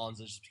appreciates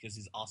Alonso just because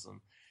he's awesome.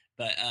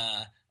 But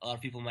a lot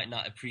of people might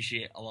not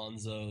appreciate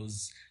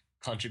Alonso's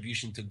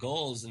contribution to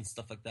goals and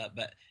stuff like that,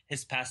 but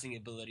his passing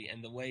ability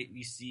and the way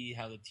we see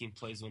how the team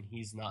plays when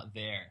he's not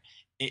there,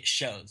 it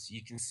shows.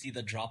 You can see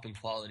the drop in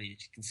quality. You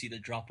can see the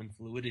drop in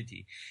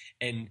fluidity.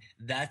 And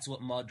that's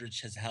what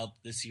Modric has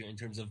helped this year in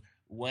terms of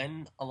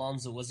when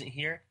Alonso wasn't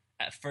here.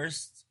 At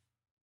first,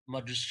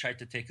 Modric tried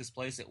to take his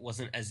place. It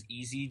wasn't as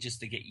easy just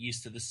to get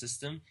used to the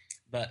system.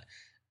 But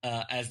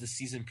as the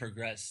season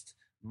progressed,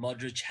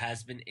 Modric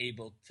has been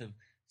able to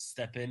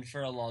step in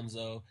for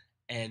Alonso,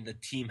 and the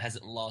team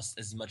hasn't lost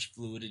as much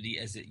fluidity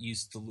as it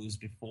used to lose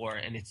before.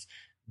 And it's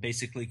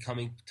basically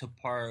coming to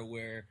par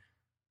where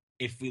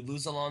if we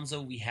lose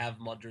Alonso, we have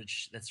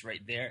Modric that's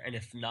right there. And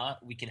if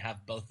not, we can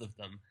have both of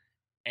them.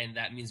 And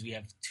that means we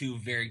have two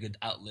very good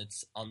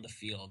outlets on the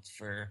field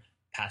for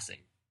passing.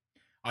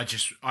 I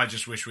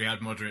just wish we had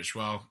Modric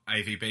while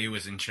AVB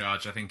was in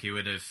charge. I think he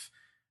would have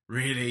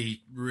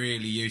really,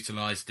 really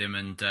utilised him.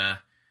 And,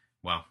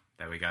 well,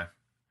 there we go.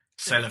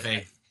 C'est la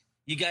vie.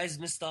 You guys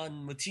missed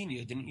on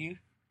Moutinho, didn't you?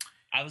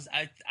 I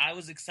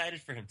was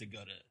excited for him to go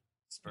to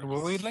Spurs.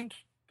 Were we linked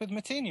with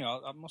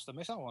Moutinho? I must have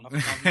missed that one. I've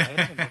not heard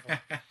of him.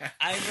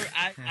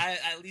 I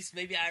at least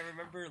maybe I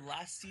remember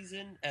last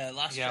season,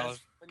 transfer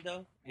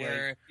window,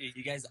 where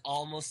you guys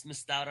almost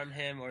missed out on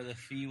him, or the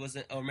fee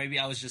wasn't, or maybe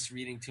I was just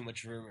reading too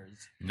much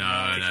rumors. No.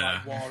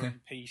 Like War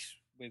and Peace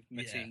with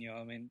Moutinho. Yeah.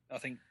 I mean, I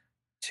think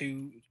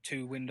two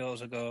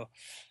windows ago,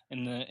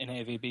 in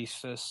AVB's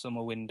first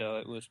summer window,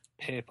 it was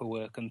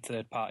paperwork and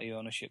third-party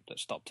ownership that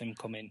stopped him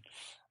coming.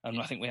 And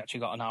I think we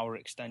actually got an hour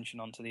extension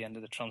onto the end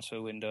of the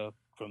transfer window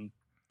from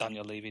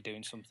Daniel Levy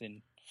doing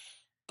something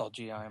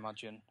dodgy, I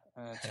imagine,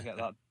 to get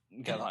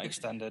that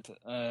extended.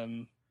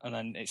 And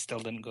then it still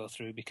didn't go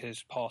through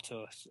because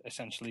Porto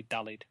essentially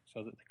dallied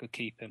so that they could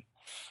keep him.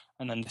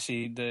 And then to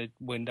see the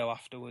window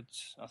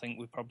afterwards, I think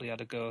we probably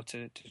had a go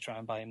to try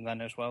and buy him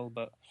then as well.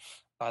 But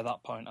by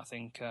that point, I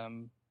think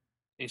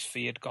his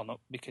fee had gone up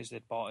because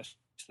they'd bought his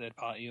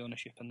third-party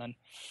ownership, and then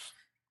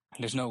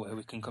there's no way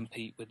we can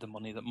compete with the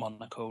money that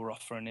Monaco were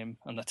offering him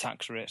and the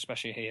tax rate,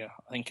 especially here.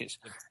 I think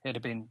it'd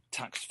have been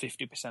taxed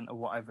 50% of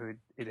whatever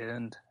it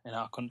earned in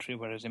our country,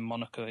 whereas in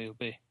Monaco he'll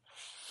be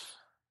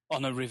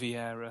on a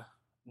Riviera,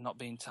 not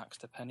being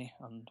taxed a penny.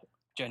 And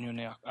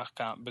genuinely, I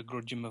can't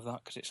begrudge him of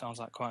that because it sounds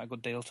like quite a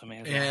good deal to me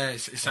as well. Yeah, it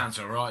sounds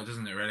all right,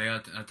 doesn't it, really? I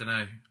don't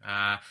know.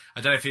 I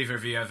don't know if either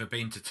of you ever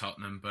been to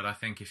Tottenham, but I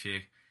think if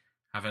you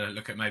have a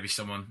look at maybe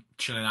someone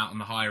chilling out on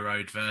the high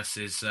road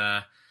versus,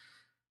 like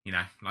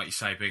you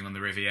say, being on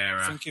the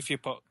Riviera. I think if you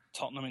put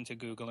Tottenham into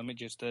Google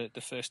Images, the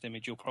first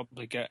image you'll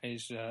probably get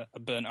is a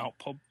burnt-out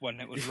pub when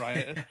it was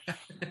rioted.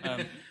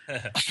 And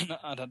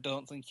I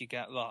don't think you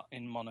get that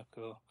in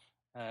Monaco.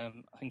 I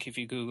think if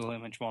you Google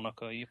image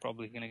Monaco, you're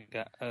probably going to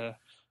get a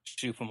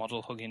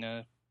supermodel hugging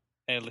a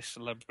A-list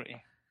celebrity.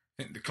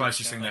 I think the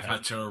closest thing they've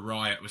had to a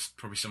riot was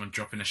probably someone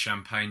dropping a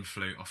champagne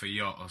flute off a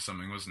yacht or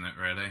something, wasn't it,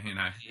 really?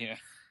 Yeah.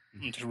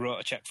 And just wrote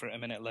a cheque for it a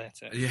minute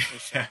later. Yeah.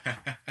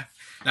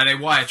 No, they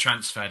wire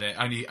transferred it.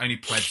 Only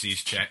plebs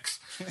use checks.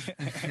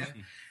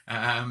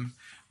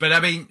 But I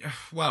mean,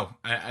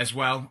 as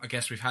well, I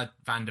guess we've had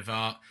Van der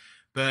Vaart,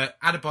 but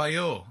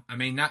Adebayor. I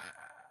mean, that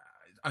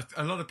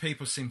a lot of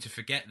people seem to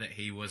forget that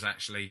he was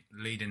actually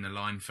leading the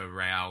line for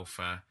Real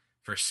for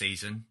a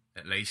season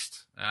at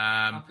least.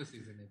 Half a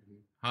season, I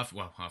believe. Half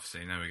a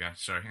season. There we go.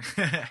 Sorry.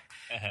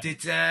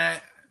 Did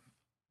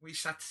we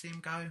sad to see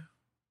him go?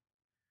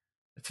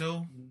 At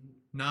all?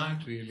 No,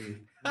 not really.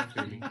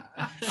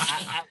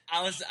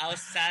 I was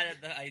sad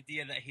at the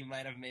idea that he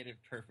might have made it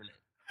permanent.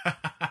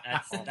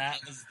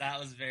 That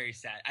was very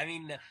sad. I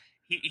mean,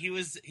 he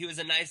was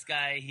a nice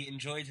guy. He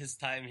enjoyed his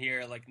time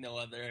here like no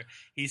other.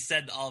 He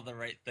said all the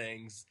right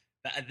things.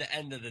 But at the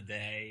end of the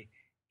day,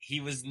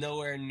 he was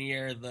nowhere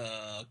near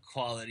the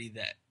quality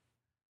that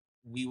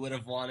we would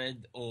have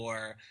wanted,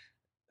 or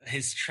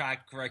his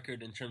track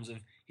record in terms of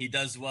he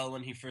does well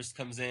when he first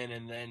comes in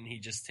and then he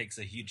just takes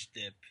a huge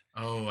dip.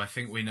 Oh, I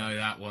think we know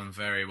that one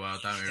very well,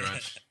 don't we,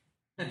 Raj?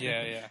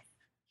 Yeah.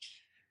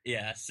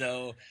 Yeah,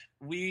 so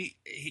he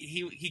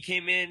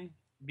came in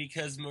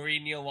because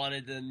Mourinho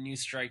wanted a new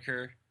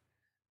striker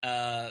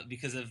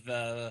because of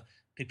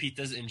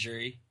Pepita's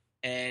injury.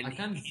 And I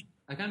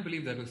can't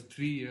believe that was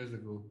 3 years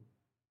ago.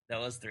 That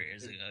was 3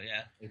 years ago,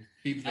 yeah. It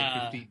feels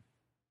like 15.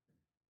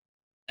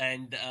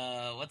 And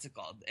what's it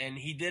called? And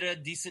he did a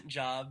decent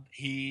job.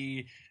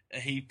 He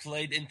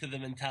played into the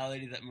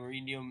mentality that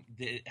Mourinho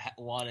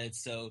wanted.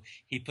 So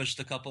he pushed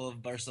a couple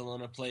of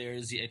Barcelona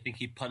players. I think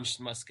he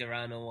punched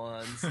Mascherano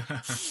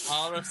once.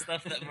 All the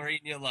stuff that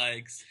Mourinho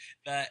likes.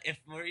 That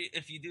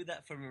if you do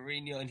that for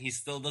Mourinho and he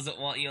still doesn't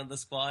want you on the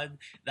squad,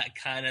 that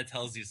kind of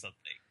tells you something.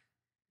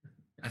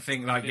 I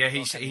think,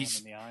 he's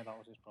in the eye, that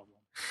was his problem.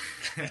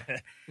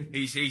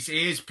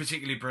 he is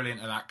particularly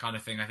brilliant at that kind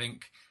of thing. I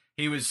think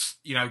he was,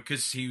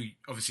 because he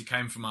obviously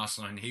came from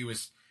Arsenal, and he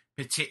was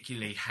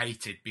particularly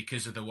hated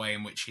because of the way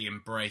in which he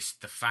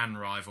embraced the fan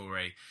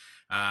rivalry.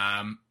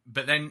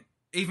 But then,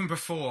 even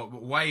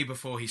way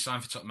before he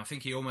signed for Tottenham, I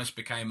think he almost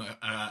became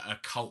a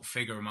cult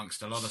figure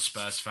amongst a lot of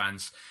Spurs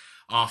fans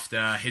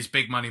after his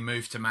big money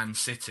move to Man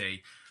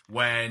City.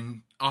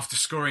 When, after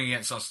scoring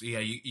against us,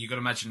 you got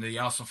to imagine the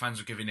Arsenal fans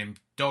were giving him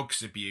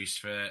dog's abuse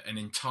for an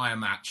entire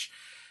match.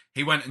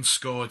 He went and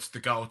scored the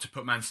goal to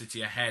put Man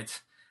City ahead,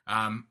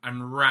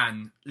 and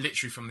ran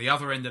literally from the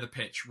other end of the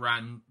pitch,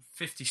 ran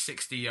 50,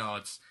 60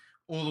 yards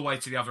all the way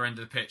to the other end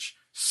of the pitch,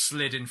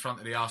 slid in front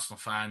of the Arsenal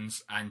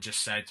fans and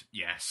just said,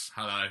 yes,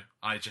 hello,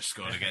 I just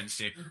scored against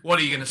you. What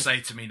are you going to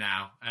say to me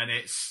now? And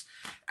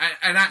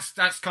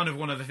that's kind of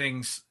one of the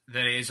things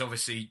that is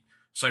obviously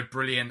so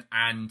brilliant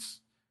and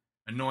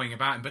annoying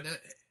about him. But,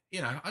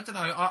 I don't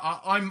know.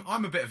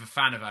 I'm a bit of a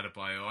fan of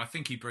Adebayor. I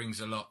think he brings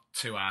a lot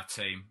to our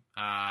team.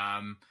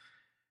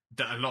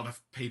 That a lot of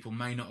people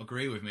may not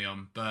agree with me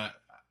on, but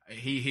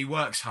he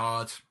works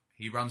hard.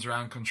 He runs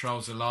around,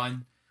 controls the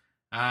line,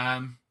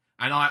 and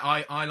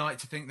I like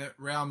to think that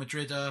Real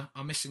Madrid are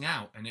missing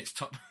out, and it's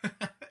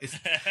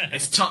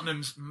it's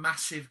Tottenham's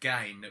massive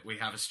gain that we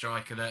have a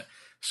striker that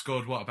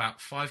scored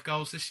about 5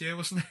 goals this year,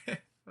 wasn't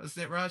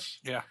it, Raj?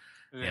 Yeah.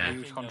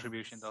 Huge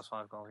contribution, those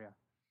 5 goals.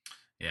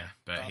 Yeah,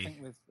 but I think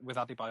with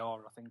Adebayor,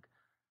 I think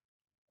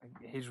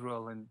his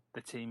role in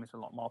the team is a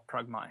lot more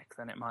pragmatic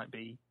than it might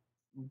be.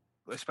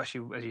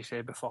 Especially, as you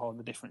say before,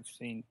 the difference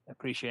between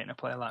appreciating a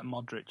player like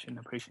Modric and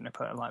appreciating a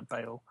player like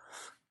Bale,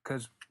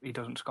 because he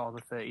doesn't score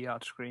the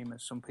 30-yard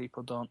screamers. Some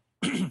people don't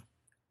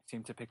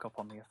seem to pick up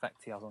on the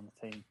effect he has on the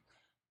team.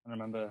 And I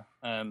remember,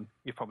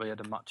 you probably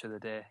had a match of the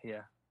day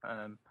here.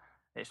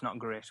 It's not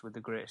graced with the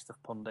greatest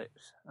of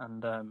pundits.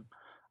 And I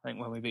think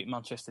when we beat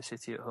Manchester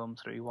City at home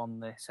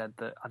 3-1, they said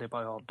that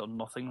Adebayor done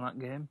nothing that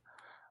game,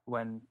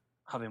 when,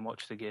 having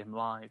watched the game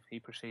live, he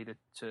proceeded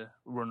to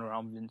run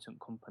around Vincent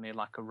Kompany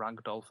like a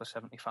rag doll for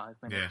 75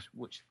 minutes,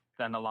 which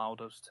then allowed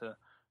us to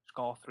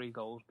score 3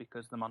 goals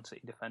because the Man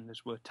City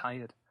defenders were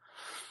tired.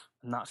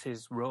 And that's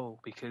his role,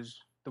 because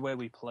the way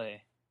we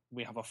play,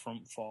 we have a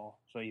front 4.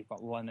 So you've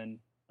got Lennon,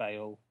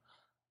 Bale,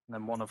 and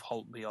then one of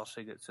Holtby or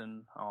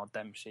Sigurdsson or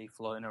Dempsey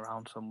floating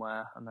around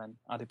somewhere, and then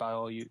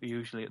Adebayor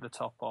usually at the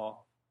top, or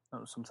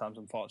sometimes,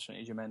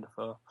 unfortunately, Jermaine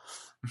Defoe.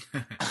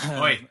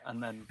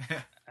 And then...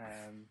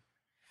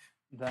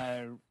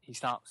 there he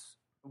starts,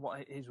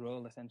 what his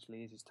role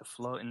essentially is to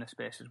float in the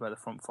spaces where the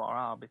front 4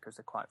 are, because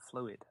they're quite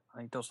fluid,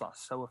 and he does that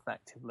so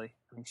effectively,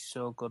 and he's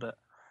so good at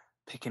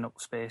picking up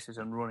spaces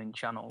and running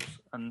channels,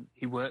 and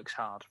he works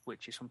hard,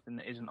 which is something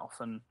that isn't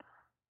often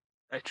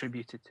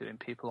attributed to him.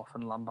 People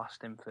often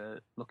lambast him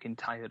for looking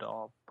tired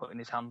or putting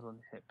his hands on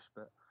his hips,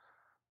 but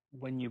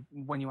when you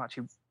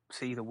actually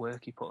see the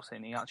work he puts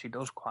in, he actually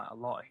does quite a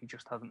lot. He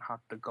just hasn't had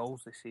the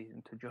goals this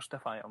season to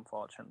justify it,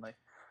 unfortunately.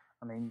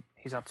 I mean,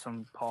 he's had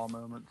some poor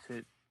moments.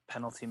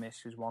 Penalty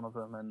miss is one of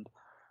them, and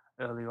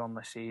earlier on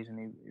this season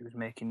he was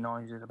making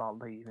noises about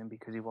leaving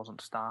because he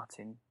wasn't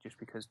starting, just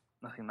because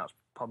I think that's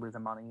probably the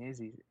man he is.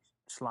 He's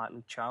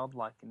slightly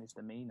childlike in his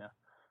demeanour,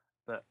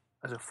 but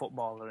as a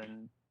footballer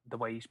and the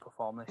way he's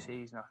performed this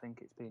season, I think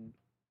it's been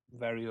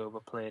very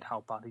overplayed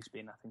how bad he's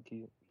been. I think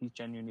he's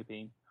genuinely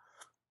been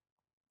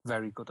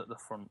very good at the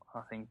front.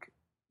 I think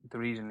the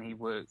reason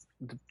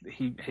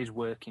his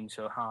working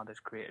so hard has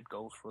created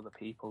goals for other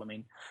people. I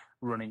mean,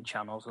 running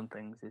channels and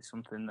things is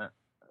something that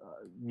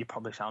you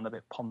probably sound a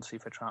bit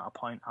poncy for trying to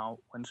point out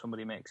when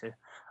somebody makes a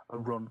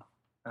run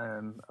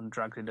and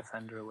drags a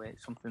defender away.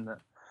 It's something that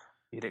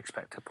you'd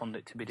expect a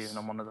pundit to be doing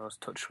on one of those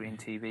touchscreen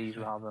TVs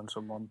rather than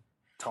someone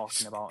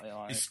talking about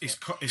it.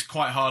 It's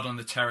quite hard on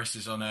the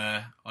terraces on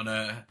a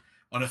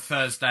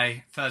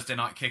Thursday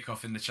night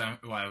kickoff in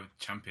the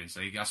Champions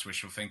League. That's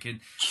wishful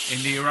thinking.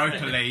 In the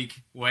Europa League,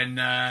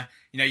 when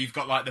you've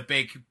got like the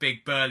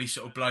big burly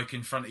sort of bloke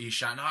in front of you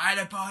shouting, "Oh,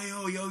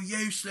 Adebayo, you're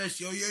useless."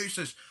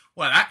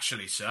 Well,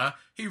 actually, sir,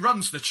 he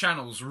runs the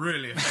channels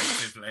really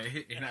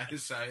effectively.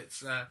 So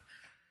it's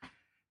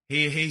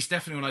he's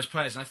definitely one of those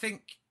players. And I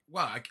think,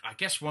 I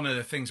guess one of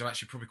the things I've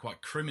actually probably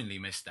quite criminally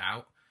missed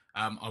out.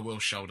 I will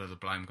shoulder the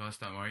blame, guys.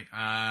 Don't worry.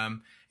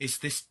 Is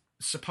this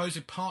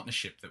supposed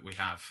partnership that we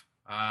have?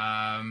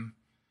 I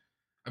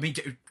mean,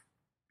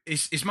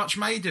 is much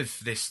made of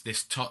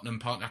this Tottenham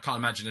partner? I can't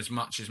imagine as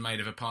much is made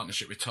of a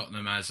partnership with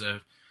Tottenham as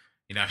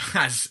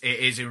as it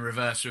is in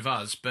reverse with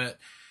us. But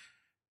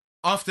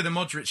after the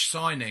Modric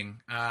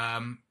signing,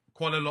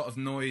 quite a lot of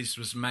noise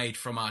was made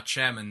from our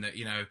chairman that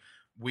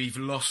we've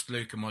lost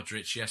Luka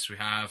Modric. Yes, we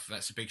have.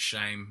 That's a big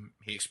shame.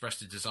 He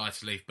expressed a desire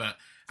to leave, but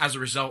as a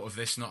result of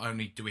this, not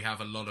only do we have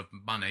a lot of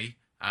money,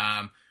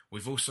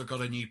 we've also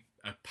got a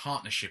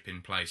partnership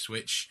in place,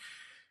 which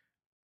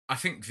I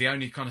think the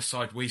only kind of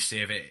side we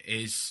see of it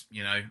is,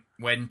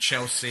 when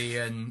Chelsea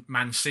and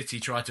Man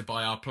City try to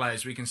buy our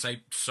players, we can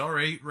say,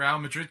 sorry, Real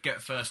Madrid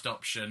get first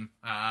option.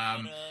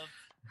 But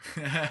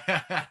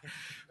I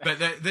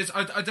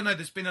don't know,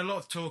 there's been a lot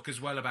of talk as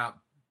well about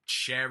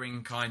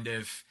sharing kind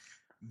of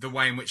the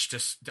way in which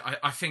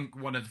I think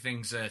one of the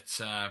things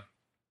that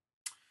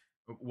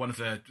one of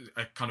the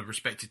kind of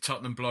respected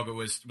Tottenham blogger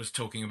was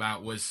talking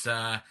about was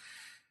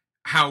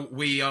how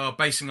we are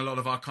basing a lot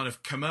of our kind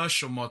of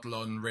commercial model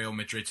on Real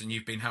Madrid, and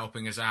you've been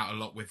helping us out a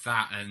lot with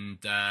that, and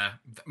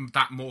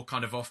that more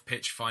kind of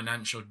off-pitch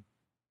financial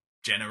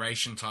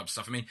generation type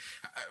stuff. I mean,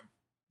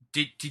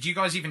 did you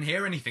guys even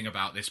hear anything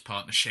about this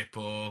partnership,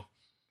 or?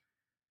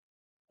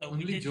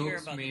 We did hear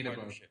about the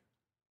partnership.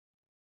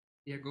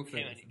 Yeah, go for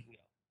it.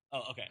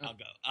 Oh, okay, I'll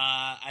go.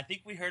 I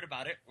think we heard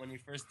about it when we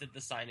first did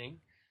the signing.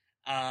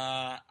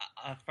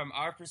 From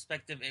our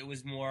perspective, it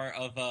was more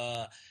of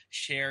a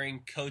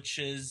sharing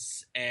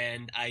coaches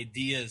and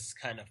ideas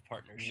kind of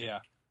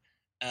partnership.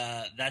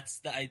 Yeah.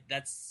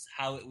 That's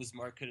how it was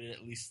marketed,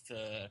 at least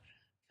to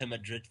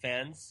Madrid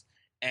fans.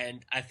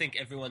 And I think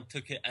everyone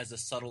took it as a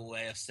subtle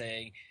way of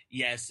saying,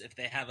 yes, if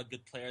they have a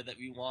good player that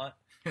we want,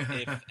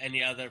 if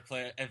any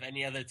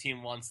other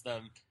team wants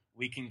them,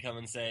 we can come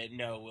and say,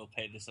 no, we'll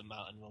pay this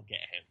amount and we'll get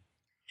him.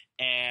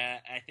 And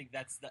I think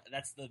that's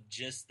the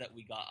gist that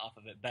we got off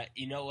of it. But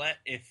you know what?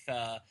 If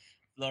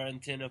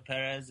Florentino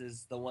Perez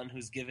is the one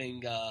who's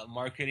giving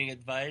marketing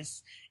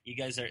advice, you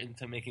guys are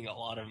into making a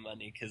lot of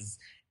money, because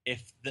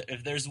if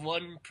there's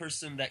one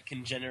person that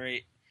can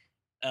generate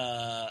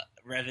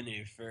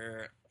revenue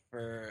for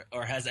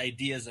or has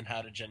ideas on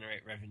how to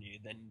generate revenue,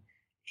 then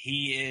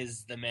he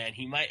is the man.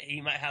 He might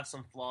have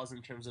some flaws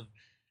in terms of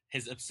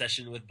his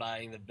obsession with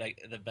buying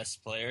the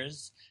best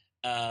players.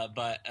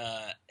 But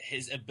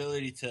his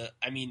ability to,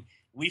 I mean,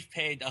 we've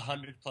paid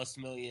 $100+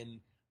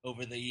 million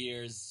over the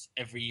years,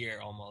 every year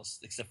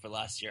almost, except for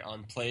last year,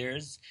 on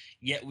players.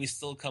 Yet we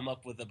still come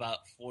up with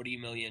about 40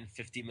 million,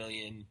 50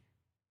 million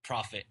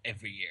profit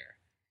every year.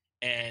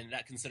 And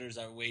that considers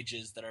our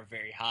wages that are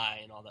very high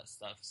and all that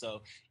stuff.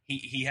 So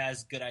he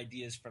has good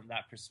ideas from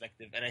that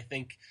perspective. And I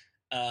think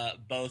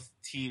both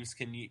teams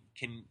can.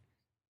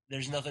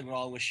 There's nothing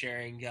wrong with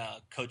sharing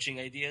coaching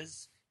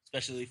ideas,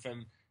 especially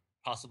from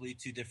possibly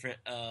two different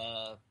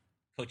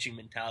coaching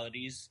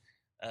mentalities,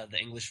 the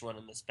English one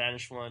and the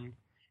Spanish one.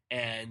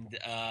 And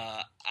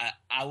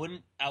I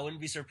wouldn't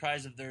be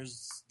surprised if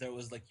there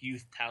was like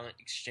youth talent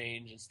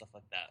exchange and stuff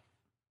like that.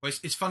 Well,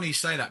 it's funny you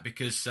say that,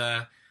 because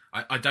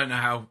I don't know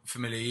how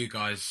familiar you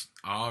guys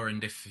are,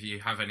 and if you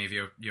have any of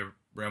your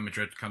Real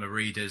Madrid kind of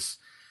readers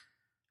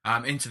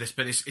into this,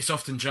 but it's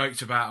often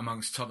joked about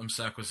amongst Tottenham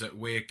circles that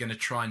we're going to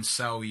try and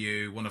sell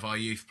you one of our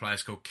youth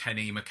players called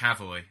Kenny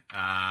McAvoy,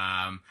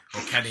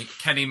 or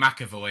Kenny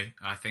McAvoy,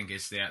 I think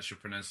is the actual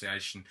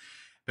pronunciation.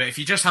 But if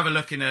you just have a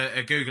look in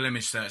a Google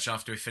image search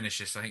after we finish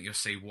this, I think you'll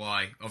see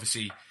why.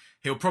 Obviously,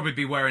 he'll probably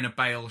be wearing a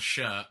Bale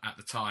shirt at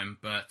the time,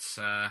 but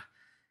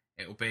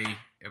it'll be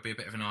a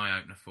bit of an eye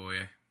opener for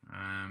you.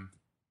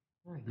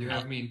 You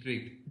have me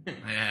intrigued.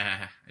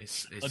 Yeah,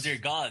 it's oh dear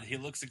God, he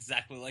looks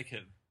exactly like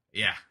him.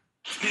 Yeah.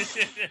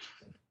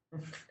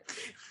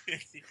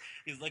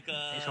 He's like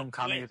a. It's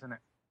uncanny, isn't it?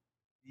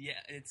 Yeah,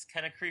 it's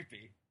kind of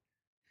creepy.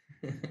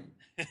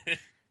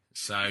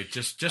 So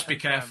just be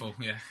careful.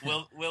 Yeah.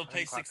 We'll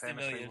pay 60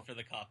 million for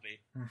the copy.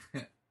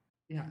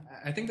 Yeah,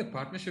 I think the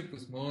partnership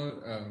was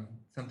more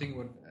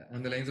something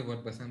on the lines of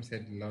what Bassam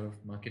said, a lot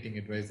of marketing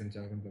advice and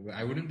jargon.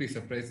 I wouldn't be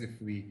surprised if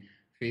we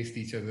faced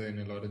each other in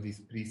a lot of these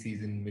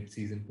pre-season,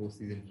 mid-season,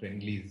 post-season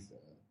friendlies,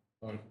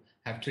 or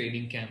have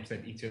training camps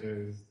at each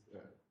other's,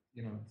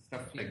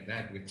 stuff like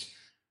that, which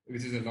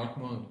is a lot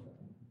more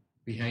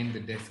behind the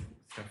desk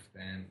stuff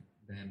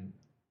than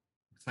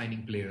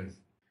signing players.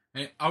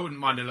 I wouldn't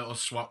mind a little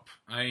swap.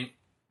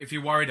 If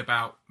you're worried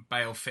about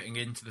Bale fitting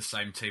into the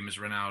same team as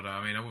Ronaldo,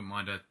 I wouldn't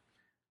mind a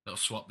little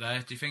swap there.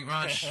 Do you think,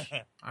 Raj?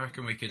 I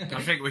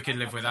think we could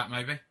live with that,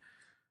 maybe.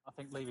 I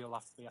think Levy will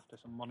have to be after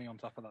some money on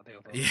top of that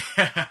deal, though.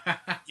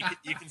 Yeah.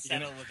 You can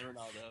settle with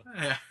Ronaldo.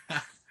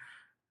 Yeah.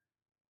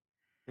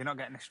 You're not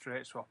getting a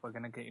straight swap. We're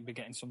going to be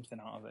getting something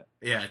out of it.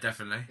 Yeah,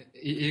 definitely.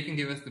 You can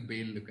give us the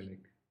Bale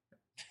lookalike.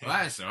 Well,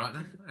 that's all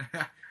right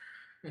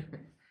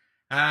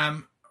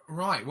then.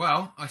 Right,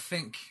 well, I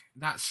think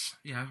that's,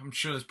 I'm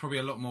sure there's probably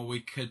a lot more we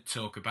could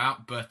talk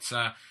about, but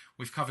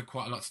we've covered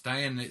quite a lot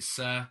today, and it's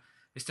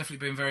definitely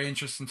been very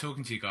interesting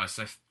talking to you guys.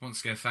 So once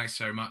again, thanks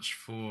very much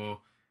for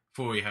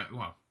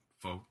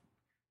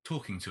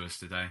talking to us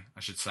today, I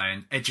should say,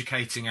 and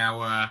educating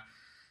our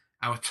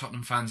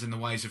Tottenham fans in the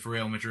ways of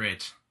Real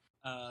Madrid.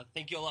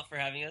 Thank you a lot for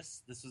having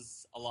us. This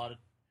was a lot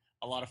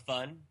of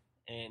fun,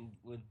 and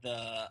with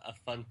a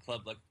fun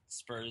club like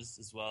Spurs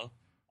as well.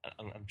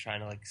 I'm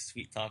trying to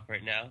sweet talk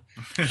right now.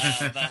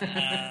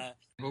 I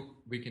hope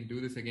we can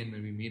do this again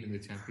when we meet in the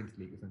Champions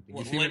League or something.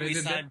 When we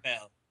sign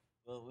Bale,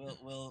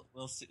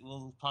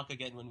 we'll talk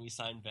again when we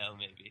sign Bale,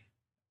 maybe.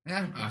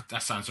 Yeah,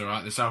 that sounds all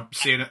right. So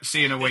see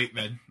you in a week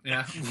then.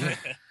 Yeah.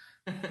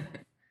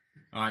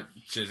 All right,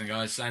 cheers, then,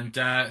 guys, and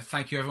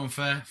thank you everyone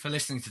for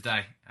listening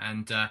today.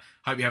 And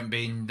hope you haven't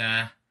been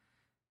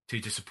too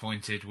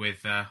disappointed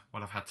with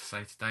what I've had to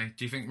say today.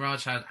 Do you think,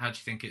 Raj? How do you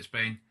think it's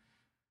been?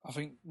 I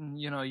think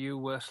you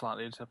were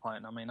slightly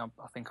disappointed.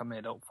 I think I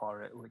made up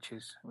for it, which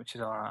is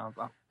all right.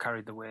 I've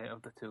carried the weight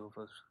of the two of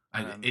us.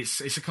 And it's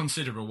a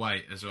considerable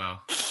weight as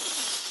well.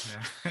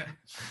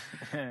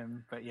 Yeah.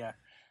 But yeah,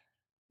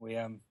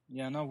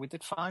 we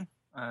did fine.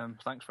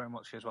 Thanks very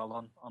much as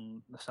well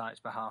on the site's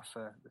behalf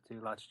for the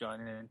two lads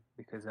joining in,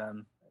 because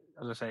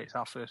as I say, it's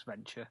our first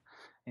venture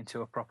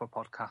into a proper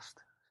podcast.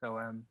 So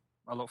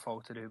I look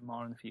forward to doing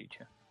more in the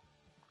future.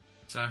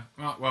 So,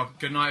 right, well,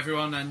 good night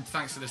everyone, and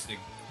thanks for listening.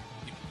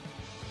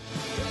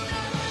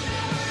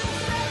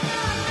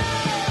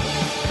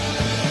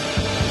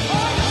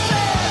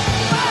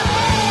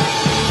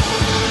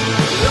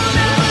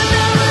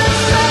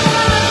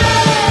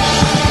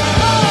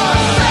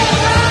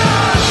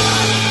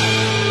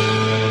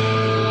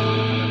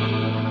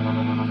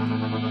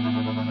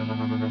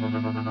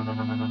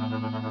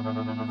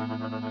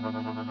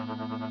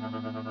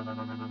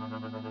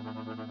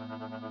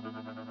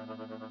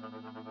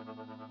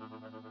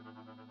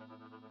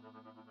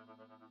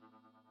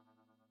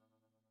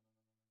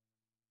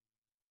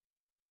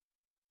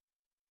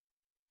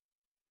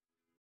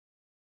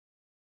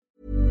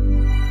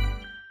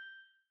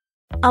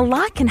 A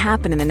lot can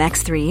happen in the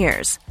next 3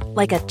 years.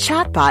 Like a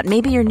chatbot may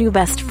be your new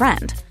best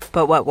friend.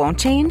 But what won't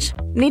change?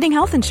 Needing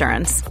health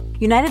insurance.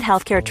 United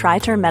Healthcare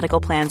Tri-Term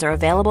Medical Plans are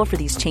available for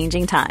these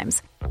changing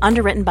times.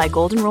 Underwritten by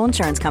Golden Rule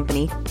Insurance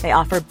Company, they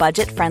offer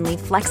budget-friendly,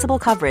 flexible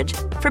coverage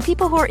for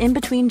people who are in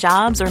between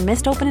jobs or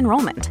missed open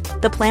enrollment.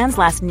 The plans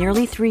last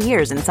nearly 3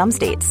 years in some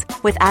states,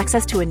 with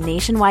access to a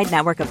nationwide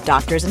network of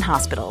doctors and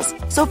hospitals.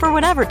 So for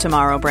whatever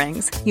tomorrow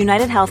brings,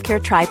 United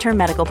Healthcare Tri-Term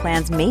Medical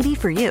Plans may be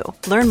for you.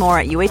 Learn more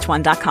at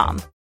uh1.com.